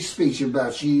very speech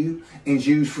about you in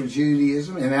Jews for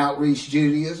Judaism and Outreach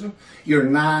Judaism, your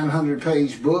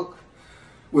 900-page book,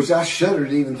 which I shudder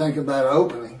to even think about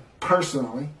opening,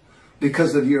 personally,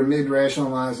 because of your midrash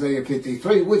on Isaiah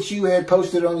 53, which you had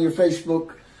posted on your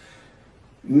Facebook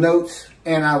notes,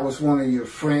 and I was one of your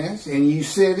friends, and you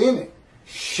said in it,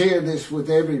 share this with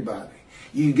everybody.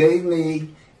 You gave me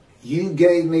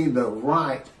the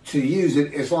right to use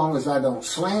it as long as I don't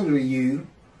slander you,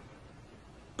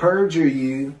 perjure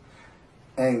you,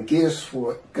 and guess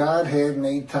what? God had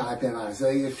me type in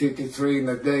Isaiah 53 in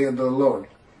the day of the Lord,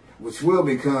 which will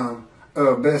become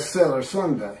a bestseller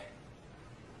someday.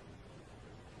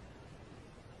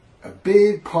 A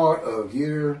big part of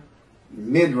your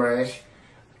midrash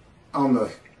on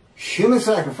the human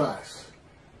sacrifice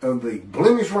of the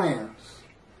blemished rams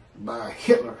by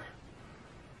Hitler,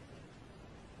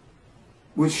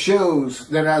 which shows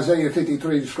that Isaiah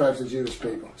 53 describes the Jewish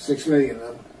people, 6 million of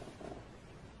them.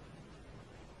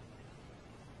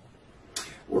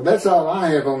 Well, that's all I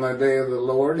have on the day of the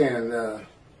Lord, and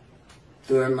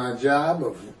doing my job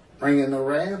of bringing the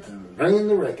wrath and bringing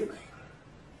the reckoning.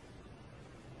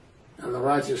 I'm the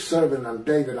righteous servant, I'm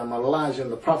David, I'm Elijah, I'm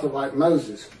the prophet like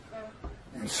Moses.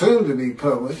 And soon to be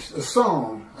published, a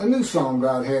song, a new song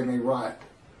God had me write.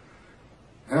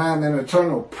 And I am an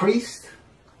eternal priest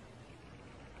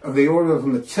of the order of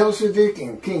Melchizedek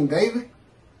and King David,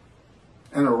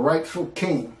 and a rightful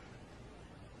king.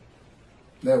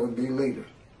 That would be leader.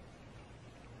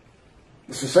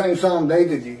 It's the same song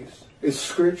David used. It's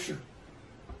scripture.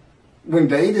 When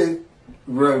David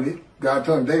wrote it, God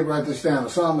told him, David, write this down, a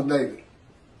Psalm of David.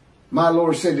 My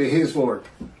Lord said to his Lord.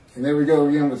 And there we go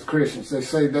again with Christians. They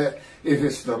say that if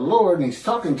it's the Lord and he's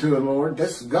talking to the Lord,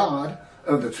 that's God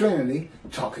of the Trinity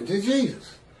talking to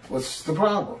Jesus. What's the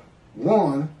problem?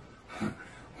 One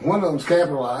of them's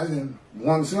capitalized and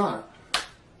one's not.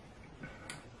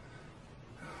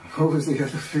 What was the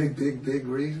other big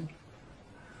reason?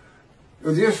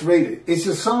 Well, just read it. It's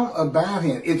a song about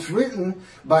him. It's written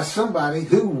by somebody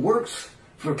who works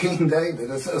for King David,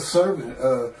 a servant,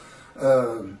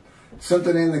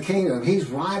 something in the kingdom. He's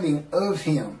writing of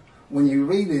him when you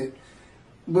read it,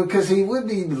 because he would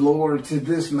be Lord to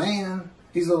this man.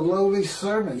 He's a lowly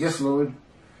servant. Yes, Lord.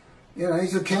 You know,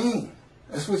 he's a king.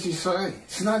 That's what you say.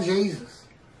 It's not Jesus.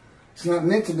 It's not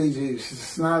meant to be Jesus.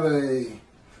 It's not a,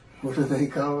 what do they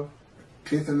call it?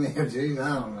 Epiphany of Jesus?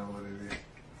 I don't know what it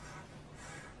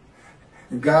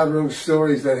is. God wrote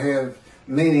stories that have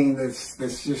meaning that's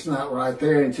just not right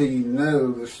there until you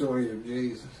know the story of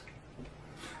Jesus.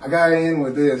 I got to end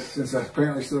with this, since I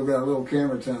apparently still got a little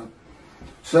camera time.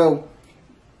 So,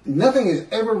 nothing is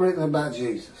ever written about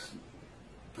Jesus.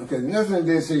 Okay, nothing in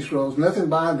Dead Sea Scrolls, nothing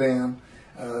by them.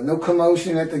 No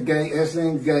commotion at the gate,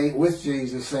 Essening gate with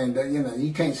Jesus saying that, you know,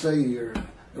 you can't say you're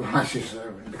the righteous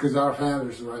servant, because our founder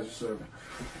is the righteous servant.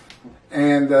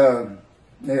 And,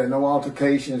 yeah, no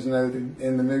altercations noted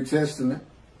in the New Testament.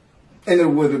 And there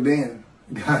would have been,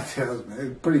 God tells me,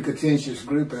 a pretty contentious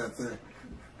group out there.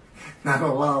 Not a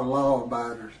lot of law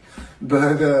abiders. But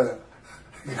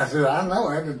I said, I know,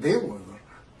 I had to deal with them.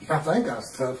 I think I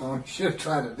was tough on them. Should have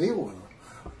tried to deal with them.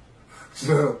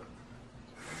 So,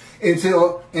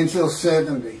 until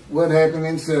 70. What happened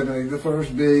in 70? The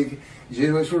first big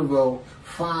Jewish revolt.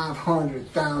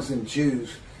 500,000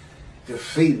 Jews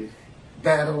defeated.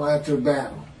 Battle after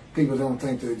battle. People don't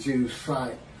think the Jews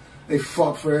fight. They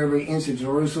fought for every inch of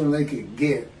Jerusalem they could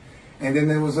get. And then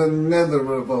there was another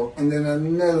revolt, and then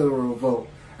another revolt.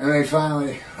 And they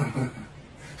finally,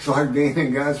 it's like being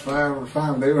in God's fire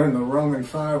refinement. They were in the Roman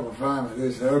fire refinement.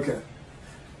 They said, okay,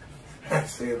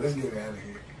 that's it, let's get out of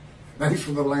here. Thanks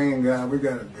for the land, God, we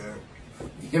got to go.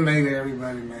 You made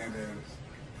everybody mad at us.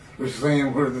 We're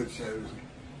saying we're the chosen.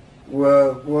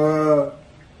 Whoa.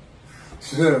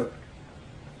 So,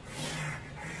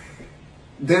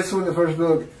 that's when the first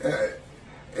book,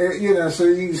 you know, so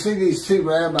you can see these two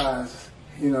rabbis,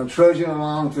 you know, trudging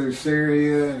along through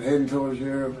Syria and heading towards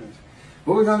Europe. And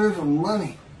what are we going to do for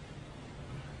money?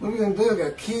 What are we going to do? I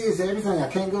got kids, everything. I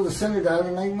can't go to synagogue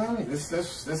and make money.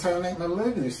 That's how I make my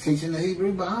living, is teaching the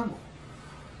Hebrew Bible.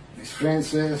 His friend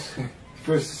says,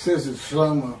 first says it's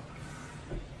Shlomo,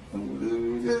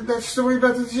 That story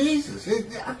about the Jesus.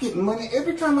 I get money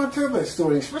every time I tell that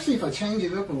story, especially if I change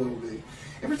it up a little bit.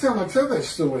 Every time I tell that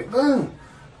story, boom,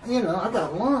 you know, I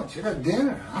got lunch, I got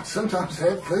dinner. I sometimes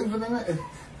have food for the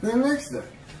next day.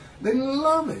 They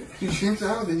love it. You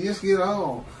know, they just get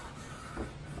all,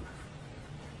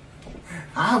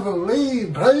 I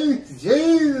believe, praise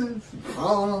Jesus,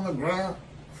 fall on the ground.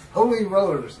 Holy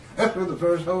rollers. That's where the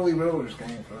first holy rollers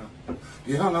came from. If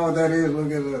you don't know what that is, look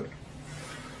it up.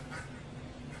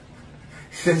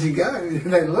 He says, you got it.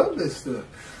 They love this stuff.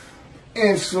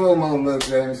 And Slow-Mo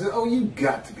looked at him and said, oh, you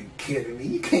got to be kidding me.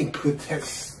 You can't put that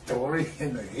story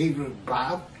in the Hebrew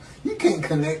Bible. You can't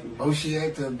connect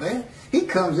Moshiach to that. He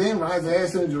comes in, rides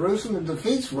ass in Jerusalem, and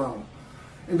defeats Rome,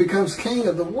 and becomes king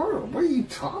of the world. What are you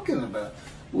talking about?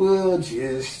 We'll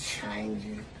just change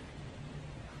it.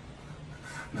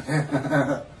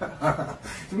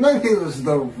 Maybe it was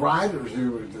the writers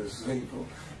who were deceitful.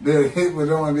 That it would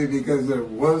only be because there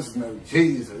was no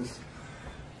Jesus.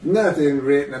 Nothing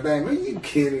written about him. Are you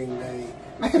kidding me?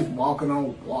 Man's walking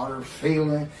on water,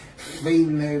 feeding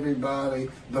everybody.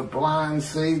 The blind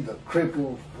see, the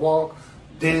crippled walk,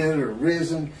 dead or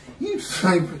risen. You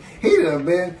think he'd have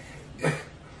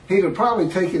probably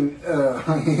taken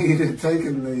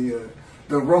the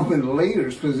Roman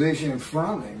leader's position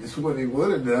from him. That's what he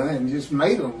would have done, and just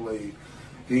made them leave.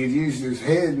 He'd used his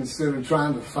head instead of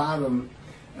trying to fight them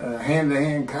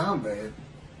hand-to-hand combat.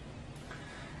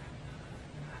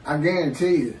 I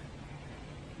guarantee you,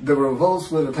 the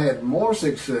revolts would have had more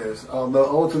success, although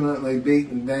ultimately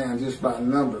beaten down just by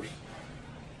numbers,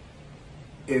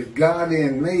 if God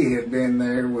in me had been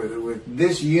there with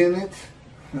this unit,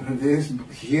 this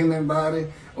human body,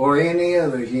 or any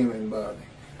other human body.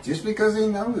 Just because he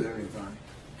knows everything.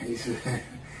 He said,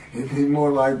 it'd be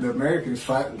more like the Americans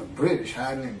fighting the British,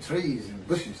 hiding in trees and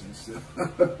bushes and stuff.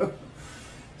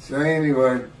 So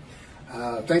anyway,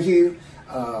 thank you.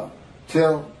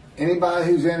 Tell anybody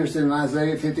who's interested in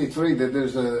Isaiah 53 that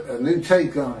there's a new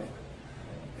take on it.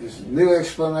 There's new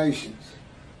explanations.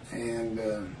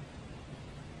 And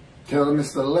tell them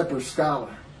it's the leper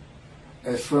scholar.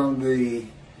 That's from the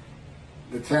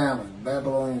Talmud,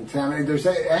 Babylonian Talmud. There's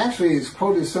actually, it's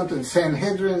quoted something,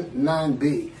 Sanhedrin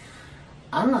 9b.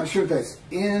 I'm not sure if that's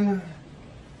in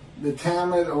the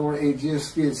Talmud or it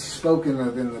just gets spoken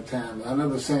of in the Talmud. I know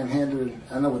the Sanhedrin,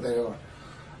 I know what they are.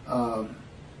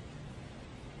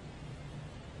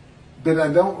 But I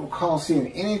don't recall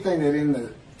seeing anything that in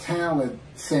the Talmud,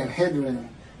 Sanhedrin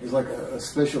is like a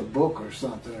special book or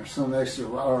something, or some extra,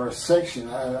 or a section.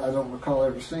 I don't recall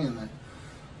ever seeing that.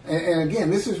 And again,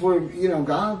 this is where, you know,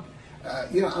 God,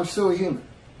 you know, I'm still a human.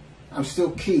 I'm still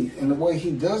Keith. And the way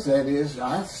he does that is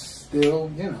I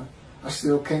still, you know, I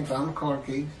still can't find my car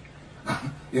keys.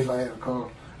 If I had a car.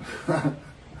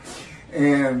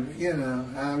 And, you know,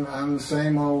 I'm the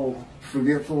same old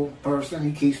forgetful person.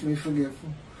 He keeps me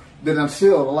forgetful. But I'm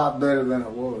still a lot better than I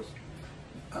was.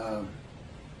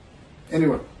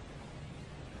 Anyway.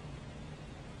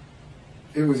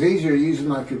 It was easier using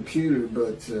my computer,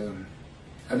 but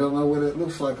I don't know what it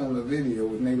looks like on the video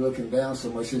with me looking down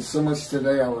so much. And so much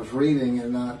today I was reading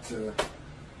and not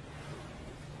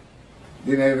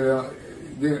being able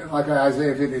to, like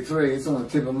Isaiah 53, it's on the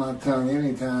tip of my tongue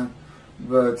anytime.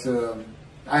 But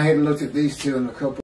I hadn't looked at these two in a couple